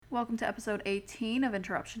Welcome to episode 18 of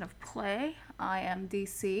Interruption of Play. I am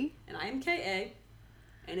DC. And I am KA,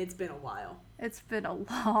 and it's been a while. It's been a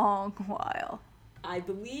long while. I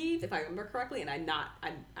believe, if I remember correctly, and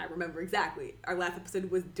I remember exactly, our last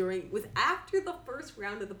episode was after the first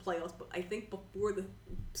round of the playoffs, but I think before the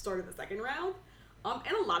start of the second round.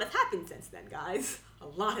 And a lot has happened since then, guys. A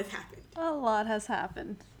lot has happened. A lot has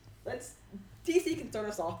happened. DC can start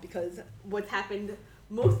us off because what's happened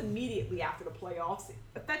most immediately after the playoffs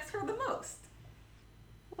affects her the most.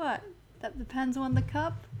 What? That depends on the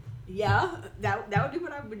cup? Yeah, that would be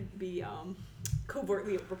what I would be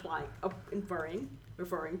covertly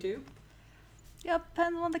referring to. Yep,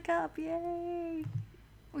 depends on the cup. Yay!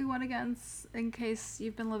 We won against, in case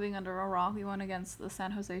you've been living under a rock, we won against the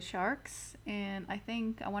San Jose Sharks, and I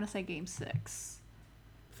want to say Game 6.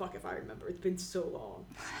 Fuck if I remember. It's been so long.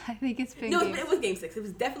 I think it's been it was Game 6. It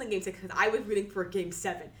was definitely Game 6 because I was rooting for Game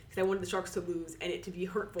 7 because I wanted the Sharks to lose and it to be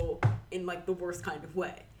hurtful in like the worst kind of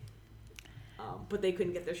way. But they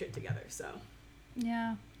couldn't get their shit together, so.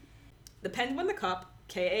 Yeah. The Pens won the cup.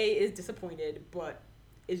 KA is disappointed, but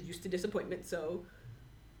is used to disappointment, so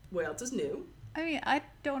what else is new? I mean, I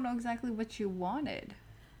don't know exactly what you wanted.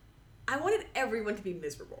 I wanted everyone to be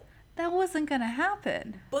miserable. That wasn't gonna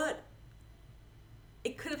happen. But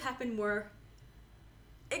it could have happened more.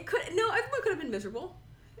 Everyone could have been miserable.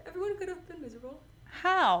 Everyone could have been miserable.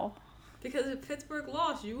 How? Because if Pittsburgh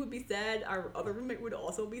lost, you would be sad, our other roommate would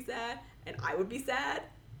also be sad, and I would be sad.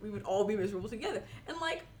 We would all be miserable together. And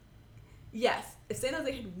yes, if San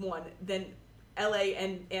Jose had won, then LA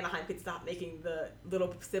and Anaheim could stop making the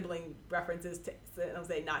little sibling references to San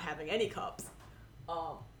Jose not having any cups.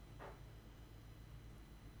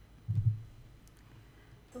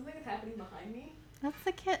 Something is happening behind me. That's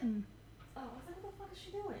the kitten. Oh, I was like, what the fuck is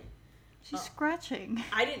she doing? She's scratching.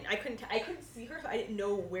 I couldn't see her, so I didn't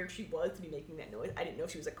know where she was to be making that noise. I didn't know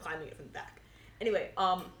if she was climbing it from the back. Anyway,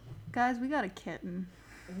 guys, we got a kitten.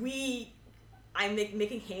 I'm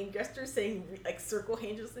making hand gestures, saying circle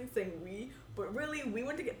hand gestures, saying we, but really we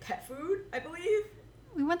went to get pet food, I believe.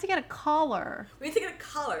 We went to get a collar. We went to get a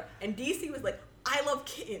collar, and DC was like, I love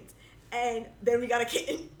kittens, and then we got a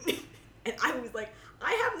kitten, and I was like,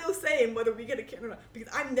 I have no say in whether we get a kitten or not,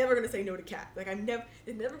 because I'm never going to say no to cats. There's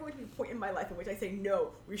never going to be a point in my life in which I say, no,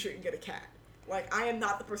 we shouldn't get a cat. I am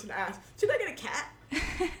not the person to ask, should I get a cat?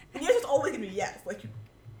 And the answer's always going to be yes.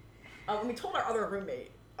 When we told our other roommate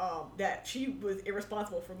that she was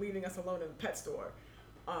irresponsible for leaving us alone in the pet store.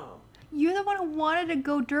 You're the one who wanted to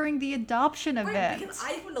go during the adoption event. Right, because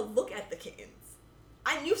I just wanted to look at the kittens.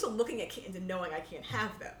 I'm used to looking at kittens and knowing I can't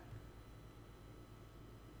have them.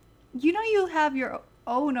 You know you have your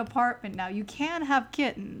own apartment now. You can have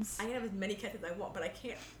kittens. I can have as many cats as I want, but I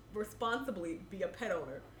can't responsibly be a pet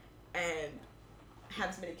owner and have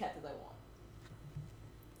as many cats as I want.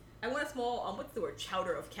 I want a small, what's the word,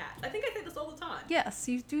 chowder of cats. I think I say this all the time. Yes,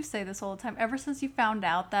 you do say this all the time. Ever since you found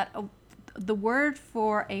out that the word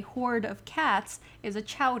for a horde of cats is a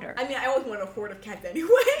chowder. I mean, I always wanted a horde of cats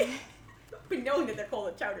anyway. But knowing that they're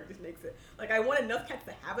called a chowder just makes it. I want enough cats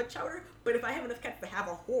to have a chowder, but if I have enough cats to have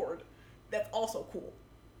a horde, that's also cool.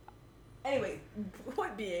 Anyway,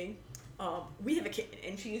 point being, we have a kitten,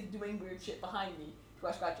 and she is doing weird shit behind me to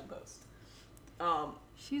our scratching post.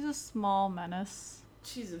 She's a small menace.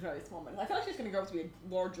 She's a very small menace. I feel like she's going to grow up to be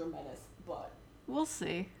a larger menace, but... We'll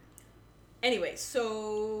see. Anyway,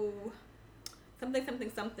 so...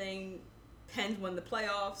 Something. Pens won the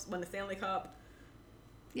playoffs, won the Stanley Cup.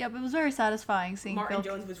 Yeah, but it was very satisfying seeing Martin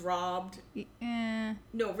Jones was robbed.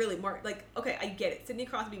 No, really, okay, I get it. Sidney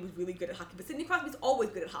Crosby was really good at hockey, but Sidney Crosby's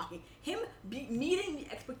always good at hockey. Him meeting the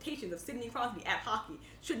expectations of Sidney Crosby at hockey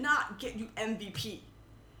should not get you MVP,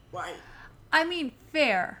 right? I mean,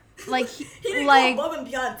 fair. He didn't go above and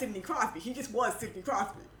beyond Sidney Crosby. He just was Sidney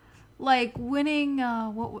Crosby. Winning,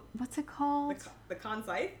 what's it called? The Conn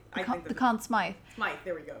Smythe? The Conn Smythe. Smythe,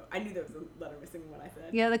 there we go. I knew there was a letter missing when I said.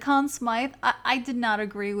 Yeah, the Conn Smythe. I did not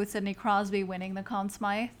agree with Sidney Crosby winning the Conn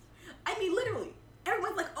Smythe. I mean, literally.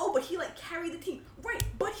 Everyone's like, oh, but he, carried the team. Right,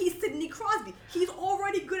 but he's Sidney Crosby. He's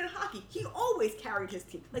already good at hockey. He always carried his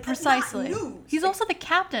team. Precisely. That's not news. He's also the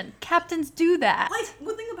captain. Captains do that.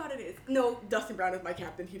 One thing about it is, no, Dustin Brown is my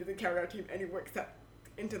captain. He doesn't carry our team anywhere except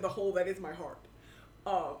into the hole that is my heart.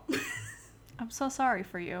 I'm so sorry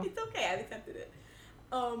for you. It's okay. I've accepted it.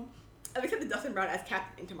 I've accepted Dustin Brown as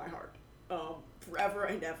captain into my heart. Forever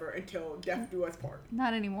and ever until death do us part.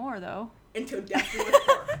 Not anymore, though. Until death do us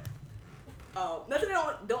part. Not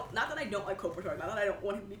that I don't like Kopitar. Not that I don't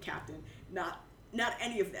want him to be captain. Not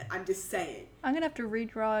any of that. I'm just saying. I'm gonna have to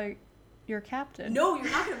redraw your captain. No, you're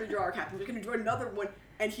not gonna redraw our captain. You're gonna draw another one,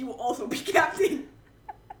 and he will also be captain.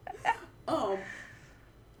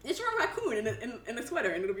 in a sweater,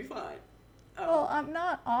 and it'll be fine. Well, I'm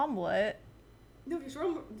not Omelet. No,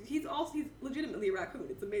 he's legitimately a raccoon.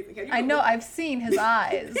 It's amazing. I know, I've seen his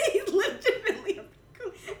eyes. He's legitimately a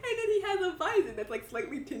raccoon. And then he has a visor that's like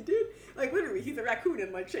slightly tinted. Like literally, he's a raccoon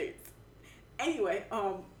in like shades. Anyway,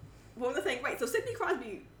 what was I saying? Right, so Sidney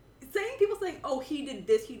Crosby, people saying, oh, he did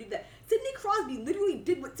this, he did that. Sidney Crosby literally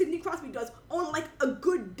did what Sidney Crosby does on like a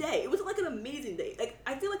good day. It was like an amazing day. Like,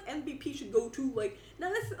 I feel like MVP should go to like,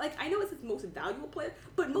 not necessarily, like, I know it's his most valuable player,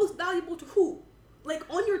 but most valuable to who? Like,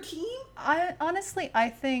 on your team?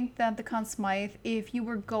 I think that the Conn Smythe, if you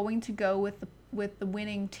were going to go with the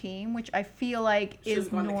winning team, which I feel like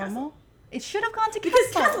is normal, it should have gone to Kessel.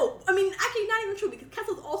 Because Kessel, I mean, actually not even true, because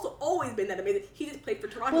Kessel's also always been that amazing. He just played for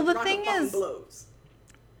Toronto. Well, the Toronto thing fucking is, blows.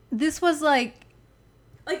 This was like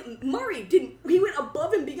Murray he went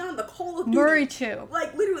above and beyond the Call of Duty. Murray too.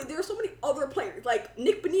 Like, literally, there are so many other players. Like,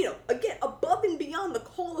 Nick Bonito, again, above and beyond the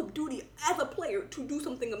Call of Duty as a player to do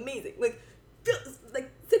something amazing. Like,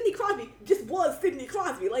 Sidney Crosby just was Sidney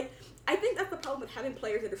Crosby. Like, I think that's the problem with having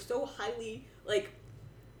players that are so highly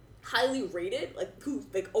rated, like, who,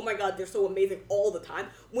 like, oh my god, they're so amazing all the time.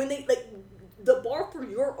 When they, like, the bar for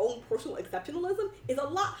your own personal exceptionalism is a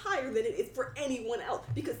lot higher than it is for anyone else.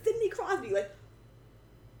 Because Sidney Crosby, like...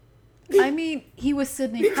 I mean, he was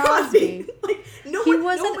Sidney Crosby. Like, no one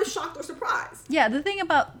was shocked or surprised. Yeah, the thing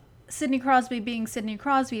about Sidney Crosby being Sidney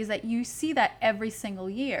Crosby is that you see that every single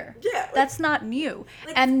year. Yeah. Like, that's not new.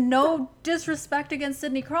 Like, and no disrespect against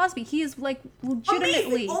Sidney Crosby. He is, like, legitimately...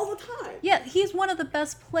 amazing all the time. Yeah, he's one of the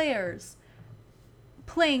best players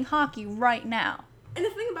playing hockey right now. And the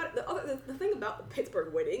thing about it, the thing about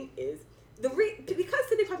Pittsburgh winning is because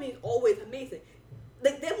Sidney Crosby is always amazing.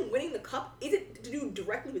 Like, them winning the cup isn't to do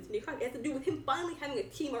directly with Sidney Crosby. It has to do with him finally having a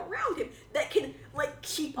team around him that can, like,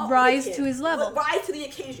 keep up rise with him. To his level. Rise to the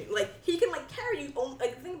occasion. Like, he can, like, carry you.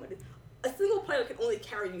 Like, think about it. A single player can only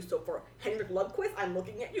carry you so far. Henrik Lundqvist, I'm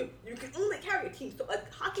looking at you. You can only carry a team so,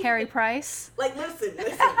 like, hockey. Carey Price. Like, listen. We're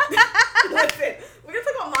gonna talk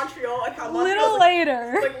about Montreal and how Montreal.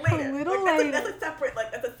 Later. Like, later. A little later. That's a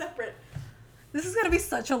separate. This is gonna be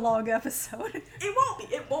such a long episode.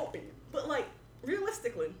 It won't be. But, like,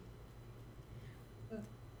 realistically,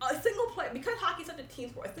 a single player, because hockey is such a team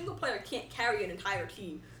sport, a single player can't carry an entire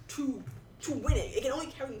team to win it. It can only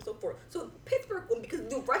carry them so far. So Pittsburgh won because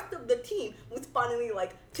the rest of the team was finally,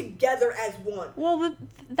 like, together as one. Well,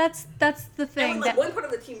 that's the thing. And when, like, one part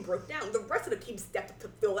of the team broke down, the rest of the team stepped up to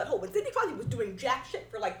fill that hole. But Sidney Crosby was doing jack shit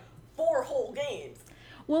for, like, 4 whole games.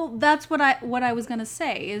 Well, that's what I was gonna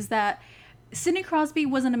say, is that Sidney Crosby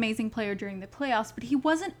was an amazing player during the playoffs, but he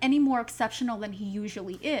wasn't any more exceptional than he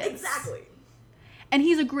usually is. Exactly. And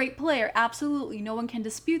he's a great player, absolutely. No one can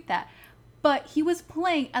dispute that. But he was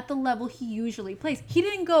playing at the level he usually plays. He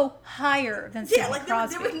didn't go higher than Sidney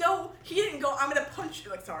Crosby. There was no, he didn't go, I'm going to punch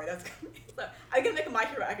you. Like, sorry, that's going to be, I can make a My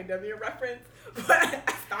Hero Academia reference, but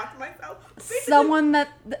I stopped myself.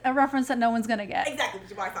 A reference that no one's going to get. Exactly,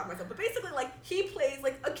 which is why I stopped myself. But basically, like, he plays,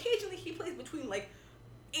 like, occasionally he plays between, like,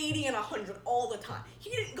 80 and 100 all the time. He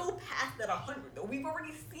didn't go past that 100, though. We've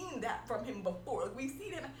already seen that from him before. Like, we've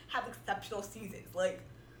seen him have exceptional seasons. Like,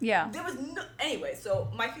 yeah. There was no... Anyway, so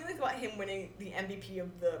my feelings about him winning the MVP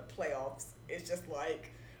of the playoffs is just,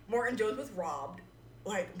 like, Martin Jones was robbed.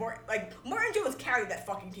 Martin Jones carried that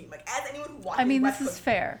fucking team. Like, as anyone who watches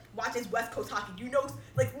fair. Watches West Coast hockey, you know,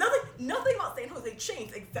 like, nothing about San Jose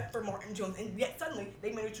changed except for Martin Jones, and yet suddenly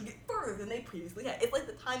they managed to get further than they previously had. It's like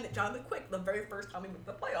the time that Jonathan Quick, the very first time he went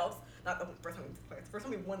to the playoffs, not the first time he went to the playoffs, the first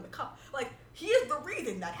time he won the cup, like, he is the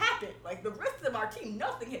reason that happened. Like, the rest of our team,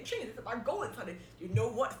 nothing had changed except our goalie decided, you know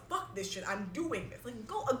what, fuck this shit, I'm doing this. Like,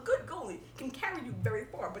 a good goalie can carry you very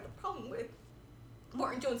far, but the problem with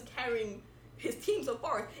Martin Jones carrying his team so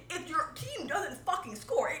far, if your team doesn't fucking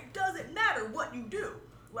score, it doesn't matter what you do.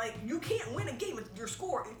 Like, you can't win a game with your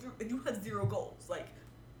score if you have 0 goals. Like,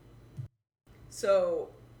 so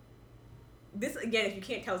this, again, if you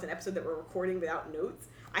can't tell, is an episode that we're recording without notes.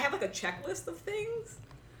 I have, like, a checklist of things.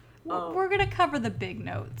 We're gonna cover the big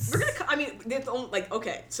notes. There's only, like,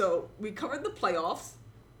 okay, so we covered the playoffs.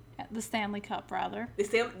 The Stanley Cup, rather. The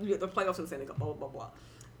playoffs and Stanley Cup, blah, blah, blah,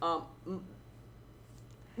 blah.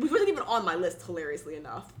 Which wasn't even on my list, hilariously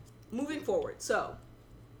enough. Moving forward, so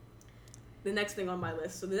the next thing on my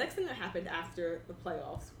list. So the next thing that happened after the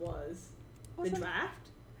playoffs was the draft.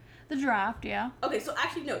 The draft, yeah. Okay, so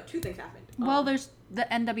actually, no, 2 things happened. Well, there's the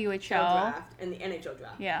NWHL draft and the NHL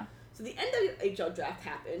draft. Yeah. So the NWHL draft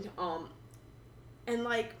happened, and,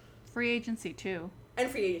 like, free agency too. And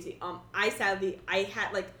free agency. I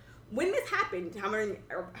had, like, when this happened,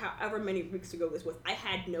 however many weeks ago this was, I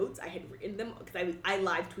had notes. I had written them because I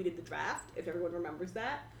live tweeted the draft, if everyone remembers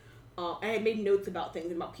that. I had made notes about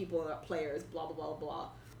things, about people, about players, blah, blah, blah,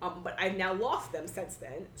 blah. But I've now lost them since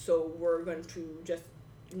then, so we're going to just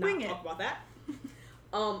not Wing talk it. about that.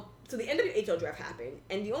 So the NWHL draft happened,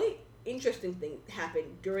 and the only interesting thing happened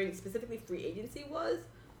during specifically free agency was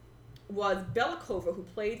Belikova, who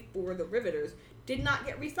played for the Riveters, did not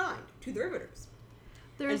get re-signed to the Riveters.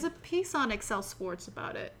 There's a piece on Excel Sports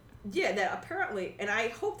about it. Yeah, that apparently, and I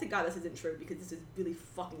hope to God this isn't true because this is really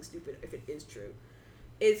fucking stupid if it is true,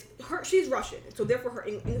 is she's Russian, so therefore her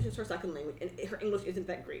English is her second language, and her English isn't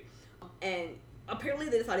that great. And apparently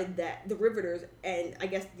they decided that the Riveters and I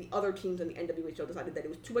guess the other teams in the NWHL decided that it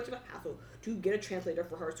was too much of a hassle to get a translator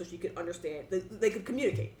for her so she could understand, they could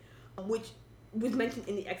communicate, which was mentioned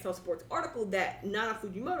in the Excel Sports article that Nana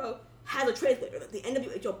Fujimoto has a translator, that the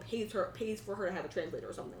NWHL pays for her to have a translator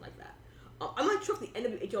or something like that. I'm not sure if the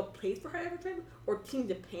NWHL pays for her to have a translator or Team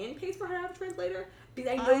Japan pays for her to have a translator,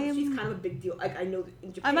 because I know that she's kind of a big deal. Like, I know that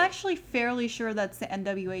in Japan. I'm actually fairly sure that's the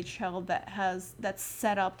NWHL that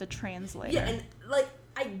set up the translator. Yeah, and like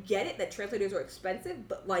I get it that translators are expensive,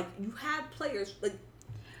 but like you have players like.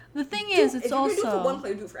 The thing is, it's if also. If you do it for one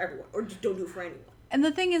player, do it for everyone, or just don't do it for anyone. And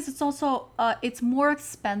the thing is, it's also it's more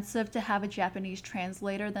expensive to have a Japanese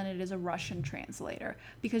translator than it is a Russian translator,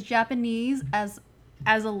 because Japanese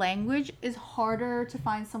as a language is harder to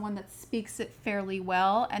find someone that speaks it fairly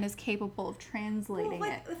well and is capable of translating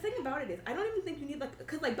it. The thing about it is, I don't even think you need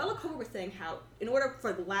because Belikova was saying how in order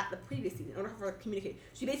for the previous season, in order for her to communicate,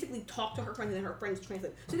 she basically talked to her friends and then her friends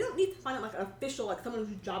translate. So you don't need to find out like an official, like someone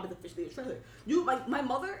whose job is officially a translator. My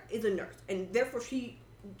mother is a nurse, and therefore she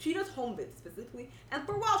does home visits specifically, and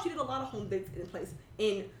for a while she did a lot of home visits in place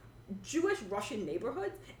in Jewish Russian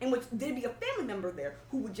neighborhoods in which there'd be a family member there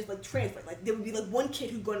who would just like translate. Like there would be like one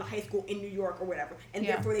kid who'd gone to high school in New York or whatever, and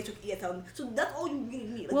therefore they took ESL. So that's all you really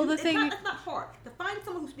need. Like, well, it's not hard to find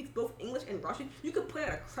someone who speaks both English and Russian. You could put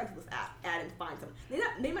out a Craigslist ad and find someone.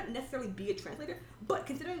 They might necessarily be a translator, but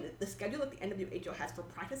considering the schedule that the NWHL has for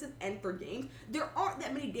practices and for games, there aren't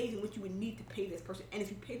that many days in which you would need to pay this person. And if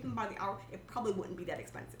you paid them by the hour, it probably wouldn't be that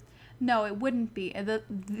expensive. No, it wouldn't be.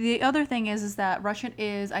 The other thing is that Russian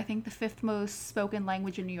is, I think, the 5th most spoken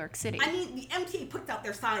language in New York City. I mean, the MTA puts out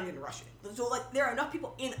their signs in Russian. So, like, there are enough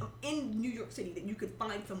people in New York City that you could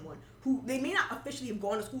find someone who, they may not officially have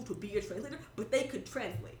gone to school to be a translator, but they could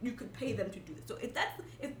translate. You could pay them to do this. So,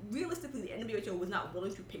 if realistically the NWHL was not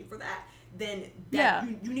willing to pay for that, then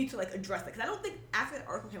you need to, like, address that. Because I don't think after that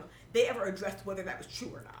article came out, they ever addressed whether that was true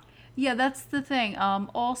or not. Yeah, that's the thing.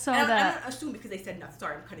 Also, I'm going to assume because they said nothing.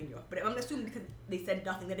 Sorry, I'm cutting you off. But I'm going to assume because they said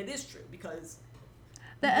nothing that it is true. Because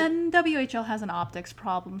the NWHL has an optics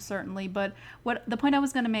problem, certainly. But the point I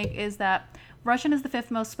was going to make is that Russian is the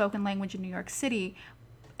 5th most spoken language in New York City.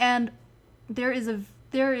 And there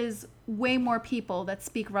is way more people that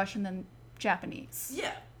speak Russian than Japanese.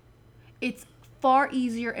 Yeah. It's far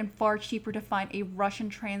easier and far cheaper to find a Russian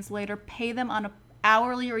translator, pay them on an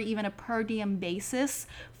hourly or even a per diem basis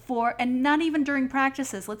and not even during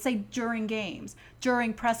practices, let's say during games,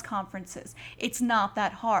 during press conferences. It's not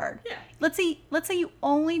that hard. Yeah. Let's say you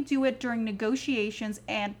only do it during negotiations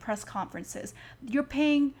and press conferences. You're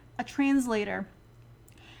paying a translator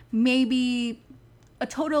maybe a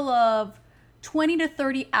total of 20 to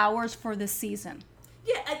 30 hours for this season.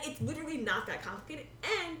 Yeah, and it's literally not that complicated.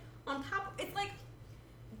 And on top, it's like,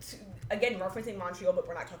 again, referencing Montreal, but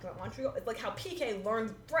we're not talking about Montreal. It's like how PK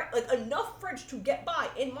learned enough French to get by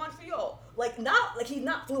in Montreal. He's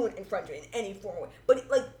not fluent in French in any formal way, but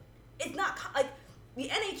it's not like the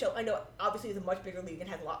NHL. I know obviously is a much bigger league and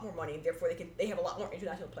has a lot more money, and therefore they have a lot more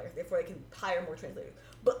international players. Therefore, they can hire more translators.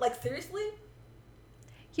 But like seriously.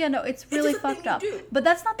 Yeah, no, it's really fucked up. But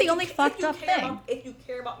that's not the only fucked up thing. If you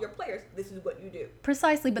care about your players, this is what you do.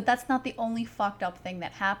 Precisely, but that's not the only fucked up thing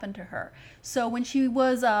that happened to her. So when she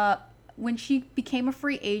became a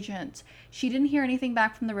free agent, she didn't hear anything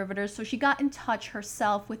back from the Riveters, so she got in touch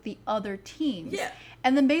herself with the other teams. Yeah.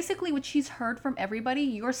 And then basically what she's heard from everybody,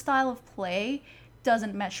 your style of play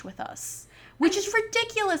doesn't mesh with us. Which is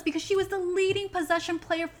ridiculous because she was the leading possession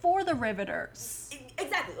player for the Riveters.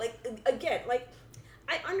 Exactly.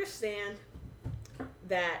 I understand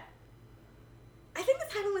that. I think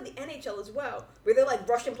this happened with the NHL as well, where they're like,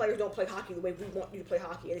 Russian players don't play hockey the way we want you to play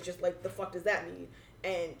hockey, and it's just like, the fuck does that mean?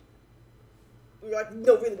 And we're like,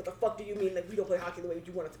 no, really, what the fuck do you mean? Like, we don't play hockey the way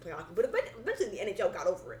you want us to play hockey. But eventually the NHL got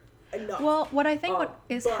over it enough. Well, what I think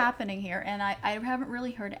happening here, and I haven't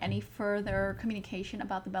really heard any further communication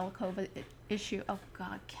about the Belikova issue. Oh,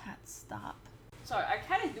 God, cat, stop. Sorry, our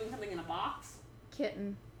cat is doing something in a box.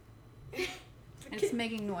 Kitten. And it's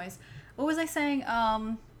making noise. What was I saying?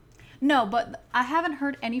 No, but I haven't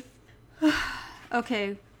heard any...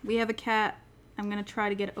 Okay, we have a cat, I'm gonna try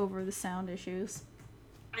to get over the sound issues.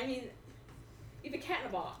 I mean, you have a cat in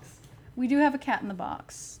a box We do have a cat in the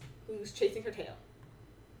box, who's chasing her tail.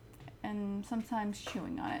 and sometimes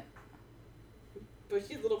chewing on it. But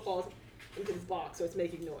she has little claws into this box, so it's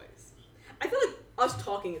making noise. I feel like us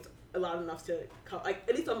talking is loud enough to, like,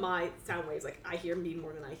 at least on my sound waves, like, I hear me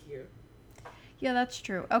more than I hear. Yeah, that's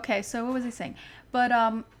true. Okay, so what was he saying? But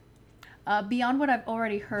beyond what I've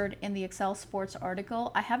already heard in the Excel Sports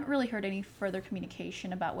article, I haven't really heard any further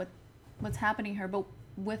communication about what's happening here. But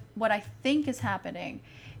with what I think is happening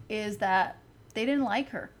is that they didn't like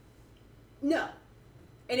her. No.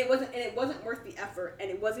 And it wasn't worth the effort, and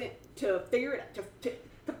it wasn't to figure it out,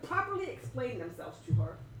 to properly explain themselves to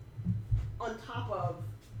her. On top of,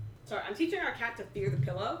 sorry, I'm teaching our cat to fear the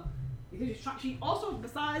pillow, because she also,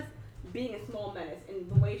 besides being a small menace, in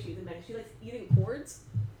the way she's a menace, she likes eating cords.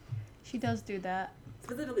 She does do that.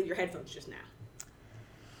 Specifically your headphones just now.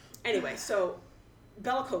 Anyway, so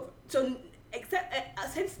Belikova. So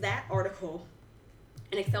since that article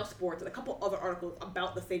in Excel Sports and a couple other articles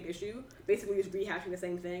about the same issue, basically just rehashing the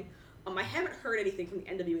same thing, I haven't heard anything from the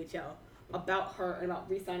NWHL about her and about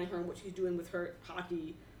re-signing her and what she's doing with her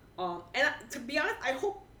hockey. To be honest, I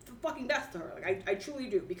hope the fucking best to her. Like I truly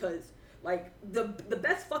do, because like the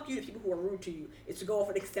best fuck you to people who are rude to you is to go off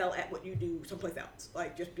and excel at what you do someplace else.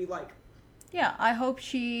 Like just be like, Yeah, I hope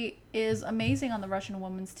she is amazing on the Russian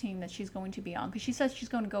women's team that she's going to be on, because she says she's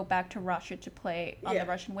going to go back to Russia to play on the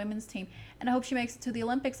Russian women's team, and I hope she makes it to the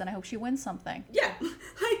Olympics, and I hope she wins something. Yeah,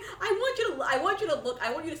 I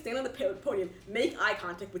want you to stand on the podium, make eye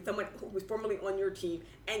contact with someone who was formerly on your team,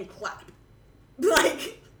 and clap.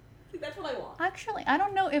 Like, that's what I want. Actually, I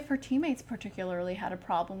don't know if her teammates particularly had a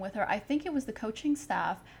problem with her. I think it was the coaching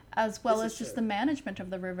staff as well as just the management of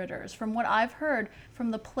the Riveters. From what I've heard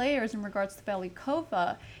from the players in regards to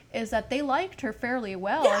Belikova is that they liked her fairly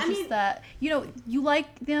well. Yeah, it's just that, you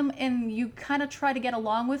like them and you kind of try to get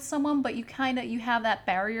along with someone, but you have that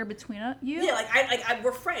barrier between you. Yeah,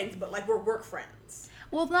 we're friends, but like we're work friends.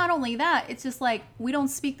 Well, not only that, it's just like we don't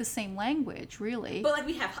speak the same language, really. But like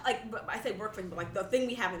we have, but I say work friends, but like the thing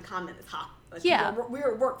we have in common is hockey. Like, yeah,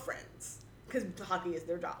 we're work friends because hockey is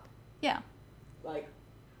their job. Yeah. Like,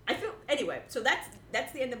 I feel anyway. So that's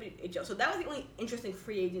the NWHL. So that was the only interesting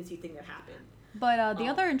free agency thing that happened. But the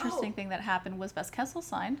other interesting thing that happened was Bess Kessel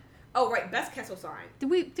signed. Oh right, Bess Kessel signed. Did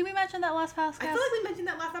we mention that last podcast? I feel like we mentioned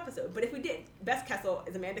that last episode, but if we did, Bess Kessel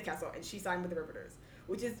is Amanda Kessel, and she signed with the Riveters,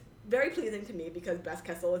 which is very pleasing to me because Bess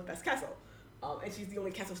Kessel is Bess Kessel, and she's the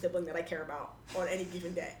only Kessel sibling that I care about on any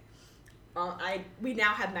given day. We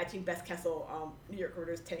now have matching Bess Kessel New York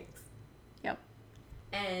Riveters tanks. Yep.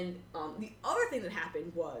 And the other thing that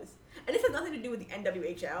happened was, and this has nothing to do with the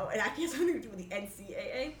NWHL, it actually has something to do with the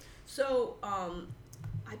NCAA. So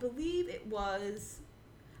I believe it was,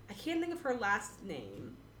 I can't think of her last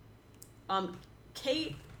name.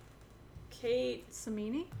 Kate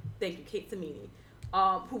Samini? Thank you, Kate Samini,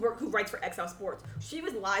 who writes for XL Sports. She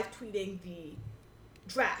was live tweeting the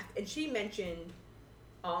draft, and she mentioned,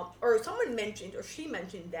 she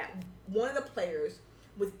mentioned that one of the players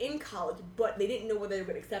was in college, but they didn't know whether they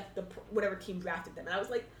would accept whatever team drafted them. And I was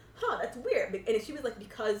like, that's weird. And she was like,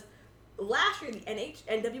 because last year the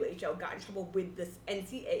NWHL got in trouble with this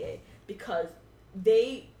NCAA because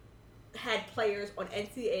they had players on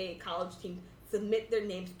NCAA college teams submit their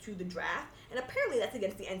names to the draft, and apparently that's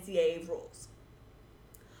against the NCAA rules.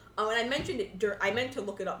 And I mentioned it, I meant to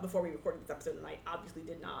look it up before we recorded this episode, and I obviously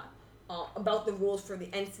did not, about the rules for the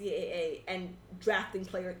NCAA and drafting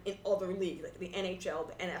players in other leagues, like the NHL,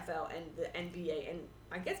 the NFL, and the NBA, and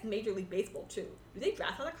I guess Major League Baseball, too. Do they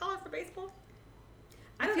draft out of college for baseball?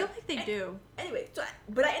 I feel like they do. Anyway,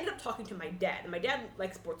 but I ended up talking to my dad, and my dad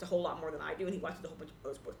likes sports a whole lot more than I do, and he watches a whole bunch of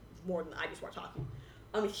other sports more than I just watch hockey.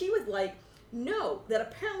 He was like, no, that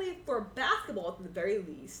apparently for basketball at the very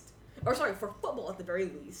least, for football at the very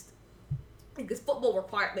least, because the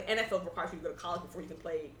NFL requires you to go to college before you can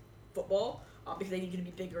play football, because they need you to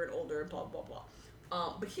be bigger and older and blah, blah,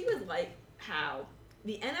 blah. But he was like how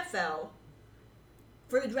the NFL,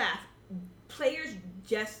 for the draft, players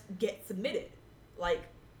just get submitted. Like,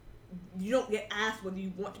 you don't get asked whether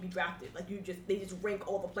you want to be drafted. Like, they just rank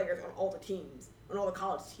all the players on all the teams, on all the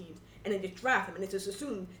college teams, and then just draft them. And it's just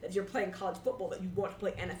assumed that if you're playing college football that you want to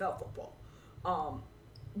play NFL football.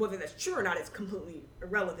 Whether that's true or not is completely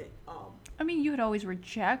irrelevant. You would always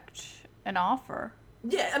reject an offer.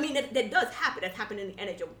 Yeah, that does happen. That's happened in the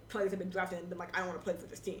NHL. Players have been drafted and been like, I don't want to play for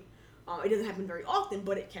this team. It doesn't happen very often,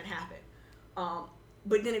 but it can happen.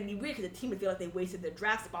 But then it'd be weird because the team would feel like they wasted their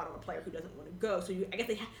draft spot on a player who doesn't want to go. So I guess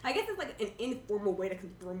it's like an informal way to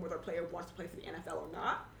confirm whether a player wants to play for the NFL or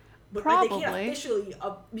not. But like, they can't Probably. officially,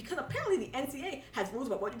 because apparently the NCAA has rules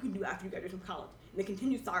about what you can do after you graduate from college. And the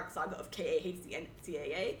continued saga of KA hates the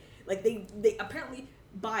NCAA. Like they apparently,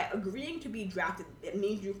 by agreeing to be drafted, it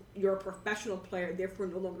means you're a professional player, therefore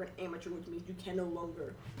no longer an amateur, which means you can no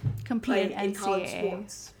longer Complete play in college NCAA.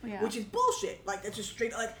 sports, Yeah. which is bullshit. Like that's just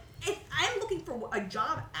straight. Like if I'm looking for a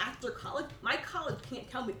job after college, my college can't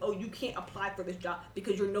tell me, oh, you can't apply for this job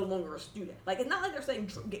because you're no longer a student. Like it's not like they're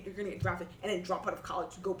saying you're gonna get drafted and then drop out of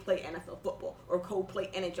college to go play NFL football or go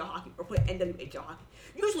play NHL hockey or play NWHL hockey.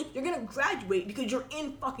 Usually you're gonna graduate because you're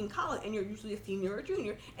in fucking college and you're usually a senior or a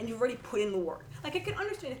junior and you've already put in the work. Like I can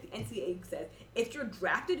understand if the NCAA says if you're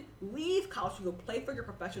drafted, leave college to go play for your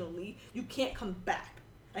professional league, you can't come back.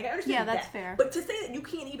 Like I understand Yeah, that's that. fair. But to say that you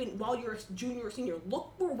can't even, while you're a junior or senior,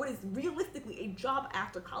 look for what is realistically a job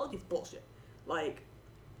after college is bullshit. Like,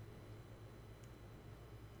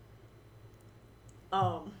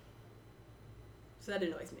 so that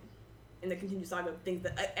annoys me. And the continued saga of things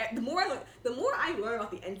that the more I learn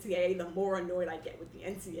about the NCAA, the more annoyed I get with the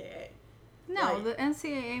NCAA. No, Like, the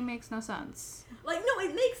NCAA makes no sense. like no,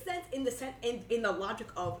 it makes sense in the logic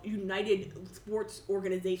of United Sports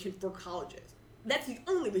Organization for colleges. That's the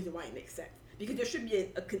only reason why it makes sense, because there should be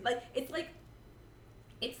it's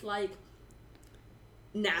like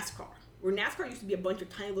NASCAR, where NASCAR used to be a bunch of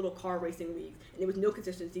tiny little car racing leagues, and there was no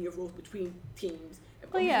consistency of rules between teams.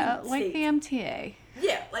 Well, yeah, between like states. the MTA.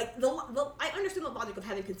 Yeah, like I understand the logic of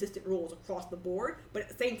having consistent rules across the board, but at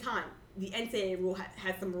the same time, the NCAA rule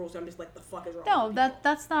has some rules. So I'm just like, the fuck is wrong? No, with people?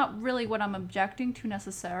 that's not really what I'm objecting to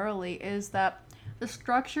necessarily. Is that the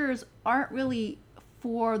structures aren't really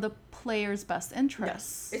for the player's best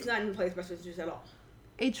interests. It's not in the player's best interest at all.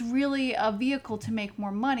 It's really a vehicle to make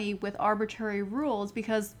more money with arbitrary rules,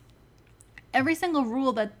 because every single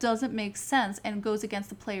rule that doesn't make sense and goes against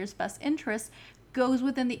the player's best interests goes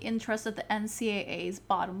within the interest of the NCAA's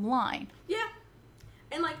bottom line. Yeah,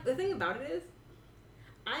 and like the thing about it is,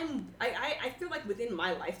 I feel like within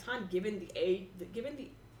my lifetime, given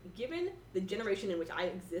the generation in which I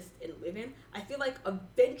exist and live in, I feel like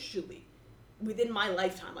eventually, within my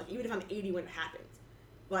lifetime, like even if I'm 80 when it happens,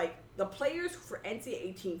 like the players for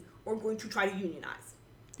NCAA teams are going to try to unionize.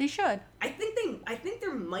 They should. I think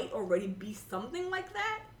there might already be something like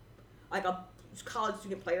that, like a college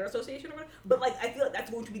student player association or whatever. But like I feel like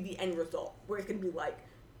that's going to be the end result, where it's going to be like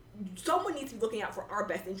someone needs to be looking out for our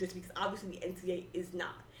best interest, because obviously the NCAA is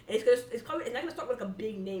not. And it's not going to start with like a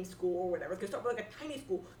big name school or whatever. It's going to start with like a tiny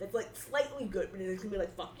school that's like slightly good, but it's going to be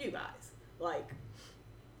like, fuck you guys, like.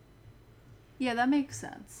 Yeah, that makes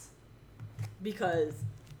sense. Because,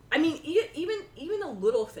 I mean, even the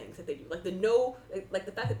little things that they do, like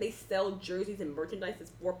the fact that they sell jerseys and merchandise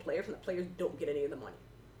for players, and the players don't get any of the money.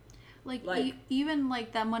 Like even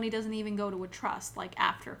like that money doesn't even go to a trust, like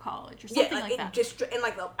after college or something like that.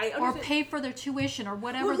 I understand. Or pay for their tuition or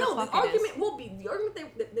whatever the fuck the argument it is. will be the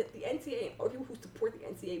argument that the NCAA or people who support the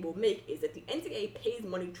NCAA will make is that the NCAA pays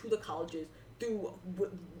money to the colleges through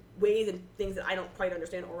ways and things that I don't quite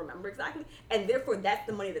understand or remember exactly, and therefore that's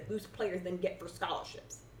the money that those players then get for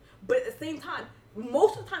scholarships. But at the same time,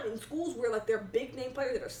 most of the time in schools where like they're big name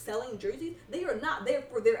players that are selling jerseys, they are not there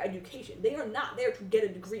for their education. They are not there to get a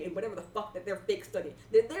degree in whatever the fuck that they're fake studying.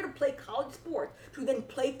 They're there to play college sports, to then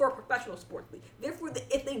play for a professional sports league. Therefore,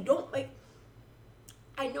 if they don't like,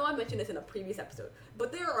 I know I mentioned this in a previous episode,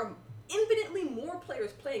 but there are infinitely more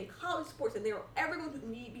players playing college sports than there are ever going to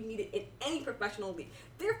be needed in any professional league.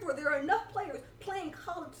 Therefore, there are enough players playing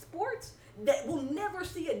college sports that will never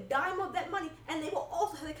see a dime of that money, and they will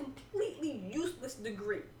also have a completely useless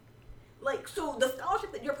degree. Like, so the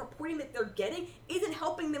scholarship that you're purporting that they're getting isn't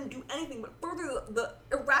helping them do anything but further the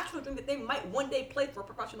irrational dream that they might one day play for a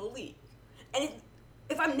professional league. And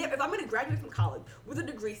if I'm going to graduate from college with a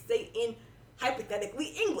degree, say in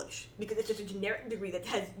hypothetically English, because it's just a generic degree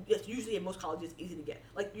that's usually in most colleges easy to get.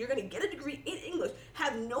 Like, you're going to get a degree in English,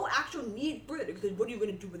 have no actual need for it, because what are you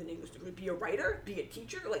going to do with an English degree? Be a writer? Be a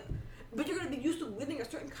teacher? Like, but you're going to be used to living a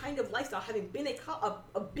certain kind of lifestyle, having been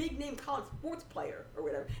a big name college sports player or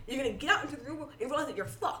whatever. You're going to get out into the real world and realize that you're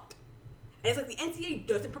fucked. And it's like the NCAA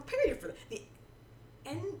doesn't prepare you for that. The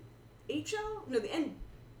NHL? No, the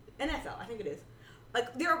NFL, I think it is.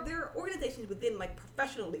 Like, there are organizations within, like,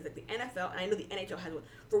 professional leagues, like the NFL, and I know the NHL has one,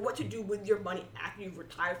 for what to do with your money after you've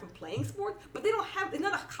retired from playing sports, but there's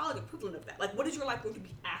not a college equivalent of that. Like, what is your life going to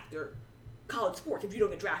be after college sports if you don't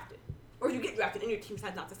get drafted? Or you get drafted and your team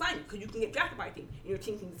decides not to sign you, because you can get drafted by a team, and your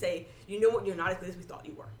team can say, you know what, you're not as good as we thought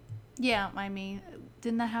you were. Yeah, I mean,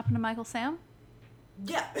 didn't that happen to Michael Sam?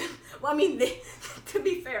 Yeah. Well, I mean, to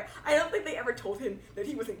be fair, I don't think they ever told him that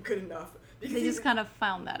he wasn't good enough. Because They just kind of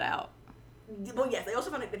found that out. Well, yes, they also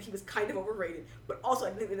found out that he was kind of overrated, but also I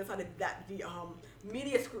think they decided that the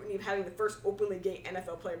media scrutiny of having the first openly gay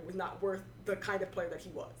NFL player was not worth the kind of player that he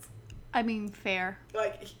was. I mean, fair.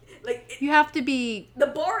 You have to be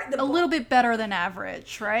a little bit better than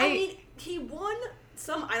average, right? I mean, he won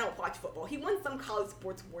some. I don't watch football. He won some college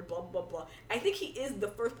sports award. Blah blah blah. I think he is the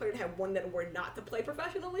first player to have won that award not to play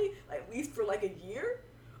professionally, at least for like a year.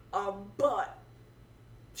 But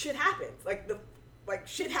shit happens.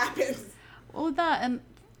 Shit happens. Well, that and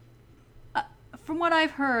from what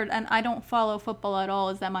I've heard, and I don't follow football at all,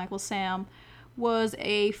 is that Michael Sam was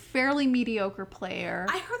a fairly mediocre player.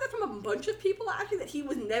 I heard that from a bunch of people, actually, that he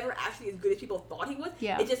was never actually as good as people thought he was.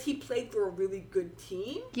 Yeah. It's just he played for a really good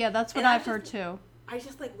team. Yeah, that's what I've heard too. I was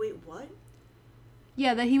just like, wait, what?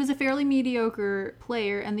 Yeah, that he was a fairly mediocre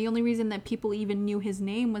player, and the only reason that people even knew his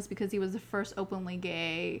name was because he was the first openly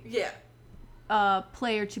gay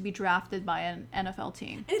player to be drafted by an NFL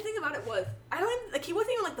team. And the thing about it was, he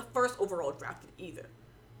wasn't even the first overall drafted either.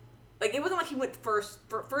 It wasn't like he went first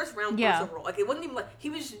round, first overall. It wasn't even he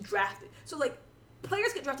was just drafted. So,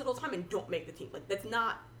 players get drafted all the time and don't make the team. That's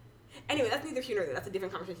not... Anyway, that's neither here nor there. That's a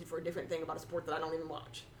different conversation for a different thing about a sport that I don't even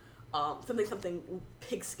watch. Something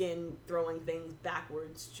pigskin, throwing things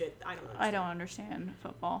backwards, shit. I don't understand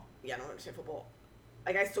football. Yeah, I don't understand football.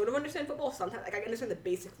 I sort of understand football sometimes. I understand the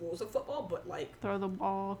basic rules of football, but, throw the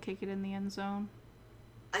ball, kick it in the end zone.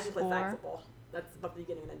 I can play flag football. That's about the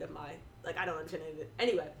beginning and end of my... I don't understand any of it.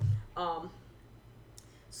 Anyway,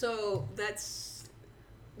 so that's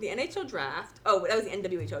the NHL draft. Oh, that was the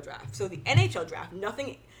NWHL draft. So the NHL draft,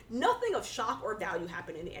 nothing of shock or value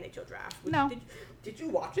happened in the NHL draft. No. Did you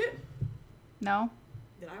watch it? No.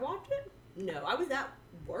 Did I watch it? No, I was at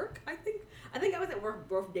work, I think. I think I was at work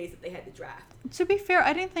both days that they had the draft. To be fair,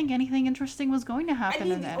 I didn't think anything interesting was going to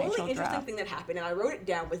happen in the NHL draft. The only interesting thing that happened, and I wrote it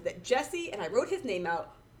down, was that Jesse, and I wrote his name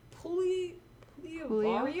out, Puljujarvi,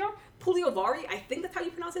 I think that's how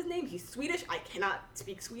you pronounce his name. He's Swedish. I cannot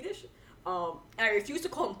speak Swedish. And I refuse to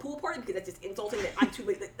call him Pool Party because that's just insulting that I'm too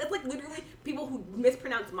lazy. That's literally people who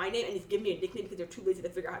mispronounce my name and just give me a nickname because they're too lazy to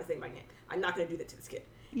figure out how to say my name. I'm not going to do that to this kid.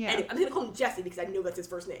 Yeah. Anyway, I'm going to call him Jesse because I know that's his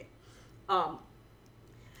first name.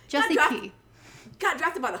 Jesse P. Got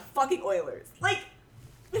drafted by the fucking Oilers.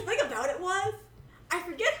 The thing about it was, I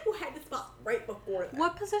forget who had the spot right before that.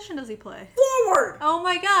 What position does he play? Forward! Oh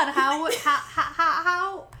my god, how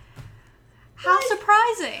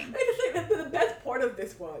surprising! The best part of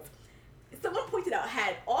this was, someone pointed out,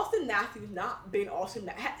 had Austin Matthews not been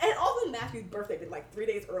had Austin Matthews' birthday been 3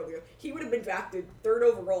 days earlier, he would have been drafted 3rd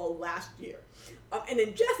overall last year. And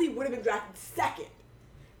then Jesse would have been drafted 2nd.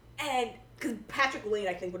 And, because Patrick Lane,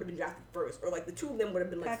 I think, would have been drafted 1st, or the two of them would have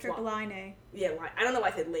been Patrick Laine. Yeah, I don't know why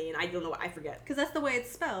I said Lane, I don't know why, I forget. Because that's the way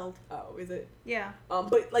it's spelled. Oh, is it? Yeah.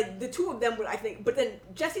 But, the two of them would, I think, but then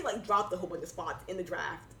Jesse, dropped a whole bunch of spots in the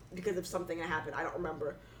draft because of something that happened, I don't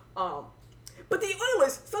remember. But the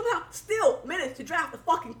Oilers somehow still managed to draft a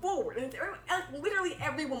fucking forward. And literally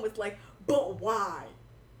everyone was like, but why?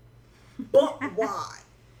 But why?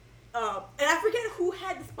 And I forget who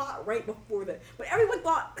had the spot right before that. But everyone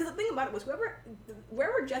thought, because the thing about it was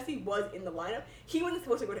wherever Jesse was in the lineup, he wasn't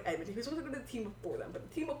supposed to go to Edmonton. He was supposed to go to the team before them. But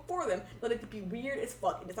the team before them let it to be weird as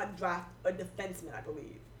fuck and decided to draft a defenseman, I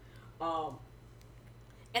believe.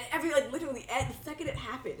 And literally, at the second it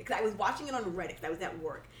happened, because I was watching it on Reddit, because I was at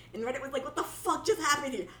work, and Reddit was like, what the fuck just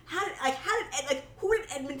happened here? Who did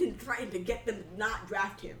Edmonton threaten to get them to not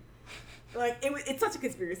draft him? It's such a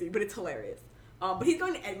conspiracy, but it's hilarious. But he's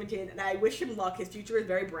going to Edmonton, and I wish him luck. His future is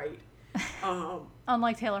very bright.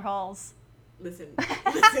 Unlike Taylor Hall's. Listen.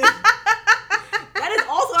 That is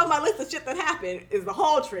also on my list of shit that happened, is the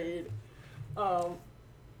Hall trade. But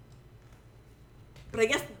I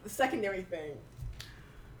guess the secondary thing,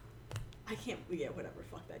 whatever,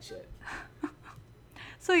 fuck that shit.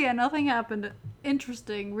 So yeah, nothing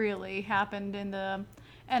interesting really happened in the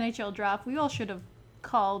NHL draft. We all should have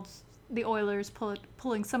called the Oilers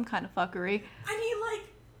pulling some kind of fuckery. I mean,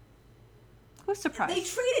 who's surprised? They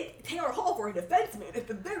traded Taylor Hall for a defenseman at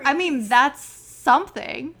the very least. That's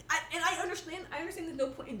something. I understand there's no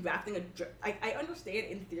point in drafting I understand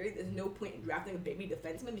in theory there's no point in drafting a baby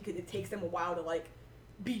defenseman because it takes them a while to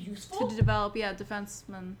be useful. To develop,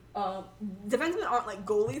 defensemen. Defensemen aren't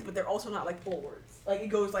goalies, but they're also not forwards. It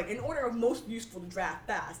goes in order of most useful to draft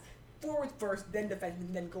fast. Forwards first, then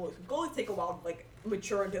defensemen, then goalies. Goalies take a while to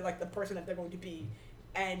mature into the person that they're going to be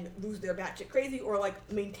and lose their batshit crazy or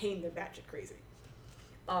maintain their batshit crazy.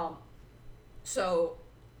 So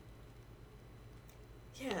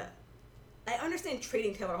yeah. I understand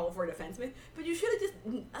trading Taylor Hall for a defenseman, but you should have just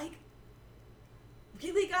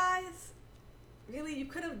really, guys? Really, you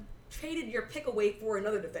could have traded your pick away for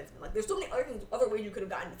another defenseman. Like, there's so many other ways you could have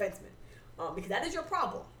gotten defenseman. Because that is your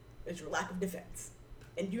problem, is your lack of defense.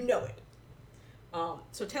 And you know it.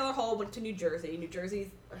 So Taylor Hall went to New Jersey. New Jersey's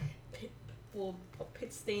a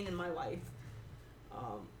pit stain in my life.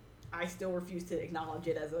 I still refuse to acknowledge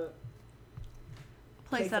it as a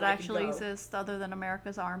place that I could actually go. exists other than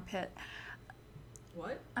America's armpit.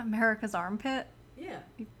 What? America's armpit? Yeah,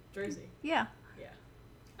 Jersey. Yeah. Yeah.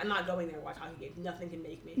 I'm not going there to watch hockey games. Nothing can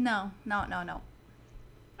make me. No.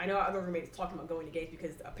 I know our other roommates talking about going to games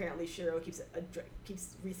because apparently Shiro keeps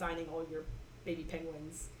re-signing all your baby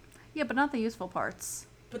Penguins. Yeah, but not the useful parts.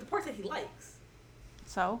 But the parts that he likes.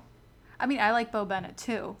 So? I mean, I like Bo Bennett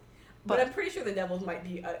too. But I'm pretty sure the Devils might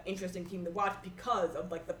be an interesting team to watch because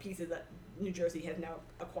of like the pieces that New Jersey has now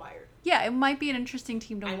acquired. Yeah, it might be an interesting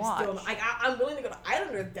team to watch. I'm willing to go to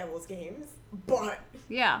Islanders Devils games, but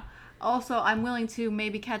yeah. Also, I'm willing to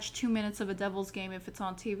maybe catch 2 minutes of a Devils game if it's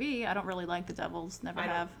on TV. I don't really like the Devils. Never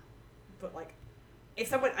have. But like, if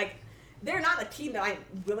someone like, they're not a team that I'm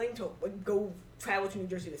willing to go travel to New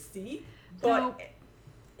Jersey to see. But Nope.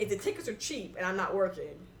 if the tickets are cheap and I'm not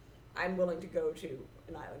working, I'm willing to go to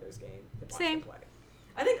an Islanders game to watch Same. them play.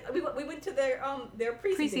 I think we went to their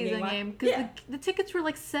preseason game because yeah. the tickets were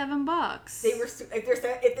like $7. They were if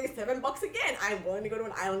they're $7 again, I'm willing to go to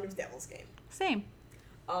an Islanders Devils game. Same.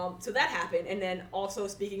 So that happened, and then also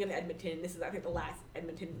speaking of Edmonton, this is I think the last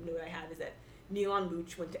Edmonton note I have is that Milan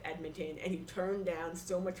Lucic went to Edmonton and he turned down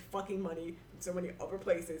so much fucking money from so many other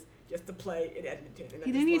places just to play in Edmonton. And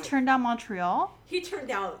Didn't he turn down Montreal? He turned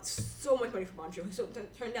down so much money from Montreal. He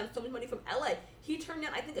turned down so much money from LA. He turned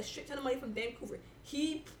down I think a shit ton of money from Vancouver.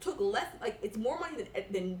 He took less, like it's more money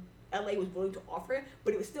than LA was willing to offer him,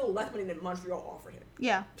 but it was still less money than Montreal offered him.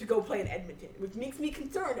 Yeah. To go play in Edmonton, which makes me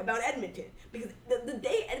concerned about Edmonton. Because the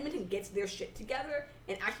day Edmonton gets their shit together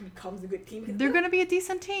and actually becomes a good team... They're going to be a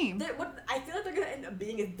decent team. What I feel like they're going to end up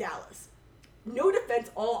being is Dallas. No defense,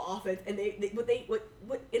 all offense, and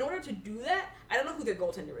what in order to do that, I don't know who their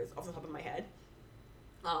goaltender is off the top of my head.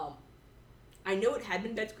 I know it had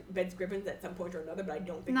been Ben Scrivens at some point or another, but I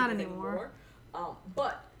don't think Not it is anymore.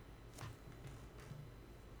 But...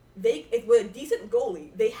 with a decent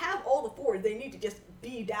goalie, they have all the forwards they need to just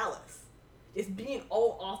be Dallas. Just be an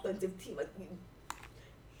all-offensive team. Like,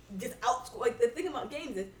 just outscore. Like, the thing about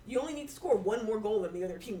games is you only need to score one more goal than the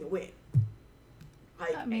other team to win.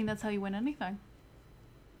 Like, I mean, that's how you win anything.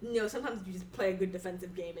 No, sometimes you just play a good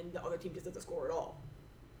defensive game and the other team just doesn't score at all.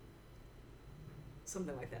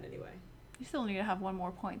 Something like that, anyway. You still need to have one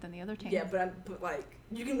more point than the other team. Yeah, but like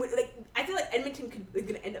you can win. Like I feel like Edmonton is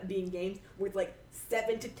gonna end up being games where it's like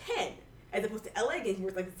 7-10, as opposed to LA games where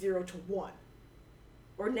it's like 0-1,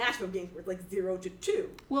 or Nashville games where it's like 0-2.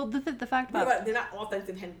 Well, the fact about they're not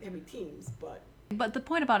offensive heavy teams, but the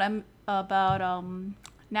point about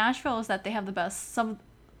Nashville is that they have the best some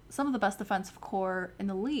of the best defensive core in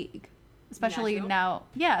the league, especially Nashville? now.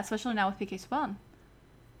 Yeah, especially now with PK Subban.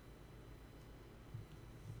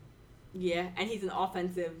 yeah, and he's an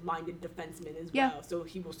offensive-minded defenseman as Yeah. well, so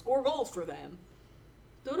he will score goals for them.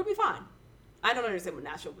 So it'll be fine. I don't understand what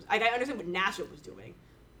Nashville was. I understand what Nashville was doing.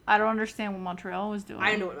 I don't understand what Montreal was doing.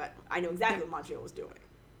 I know exactly what Montreal was doing.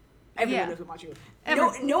 Everyone Yeah. knows what Montreal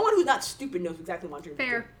was doing. No one who's not stupid knows exactly what Montreal was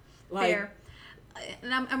doing. Fair.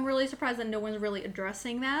 And I'm really surprised that no one's really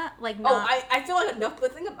addressing that. Like, I feel like enough. The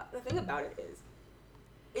thing about it is,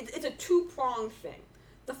 it's a two-pronged thing.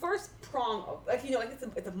 The first prong of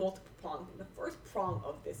it's a multiple prong thing. The first prong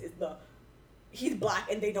of this is he's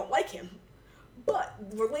black and they don't like him. But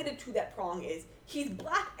related to that prong is he's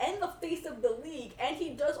black and the face of the league and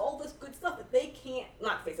he does all this good stuff that they can't,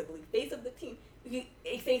 not face of the league, face of the team.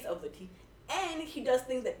 A face of the team. And he does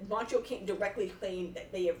things that Montreal can't directly claim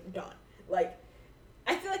that they have done. Like,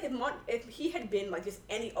 I feel like if he had been like just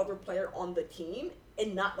any other player on the team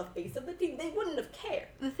and not the face of the team, they wouldn't have cared.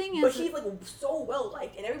 The thing is, but he's like so well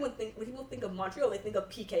liked, and when people think of Montreal, they think of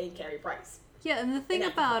PK and Carey Price. yeah, and the thing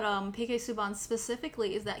about PK Subban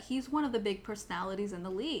specifically is that he's one of the big personalities in the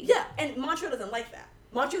league. Yeah, and Montreal doesn't like that.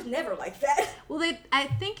 Montreal's never like that. Well, I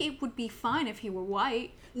think it would be fine if he were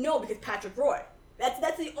white. No, because Patrick Roy.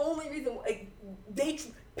 That's the only reason.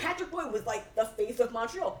 Patrick Roy was like the face of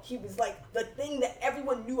Montreal. He was like the thing that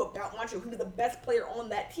everyone knew about Montreal. He was the best player on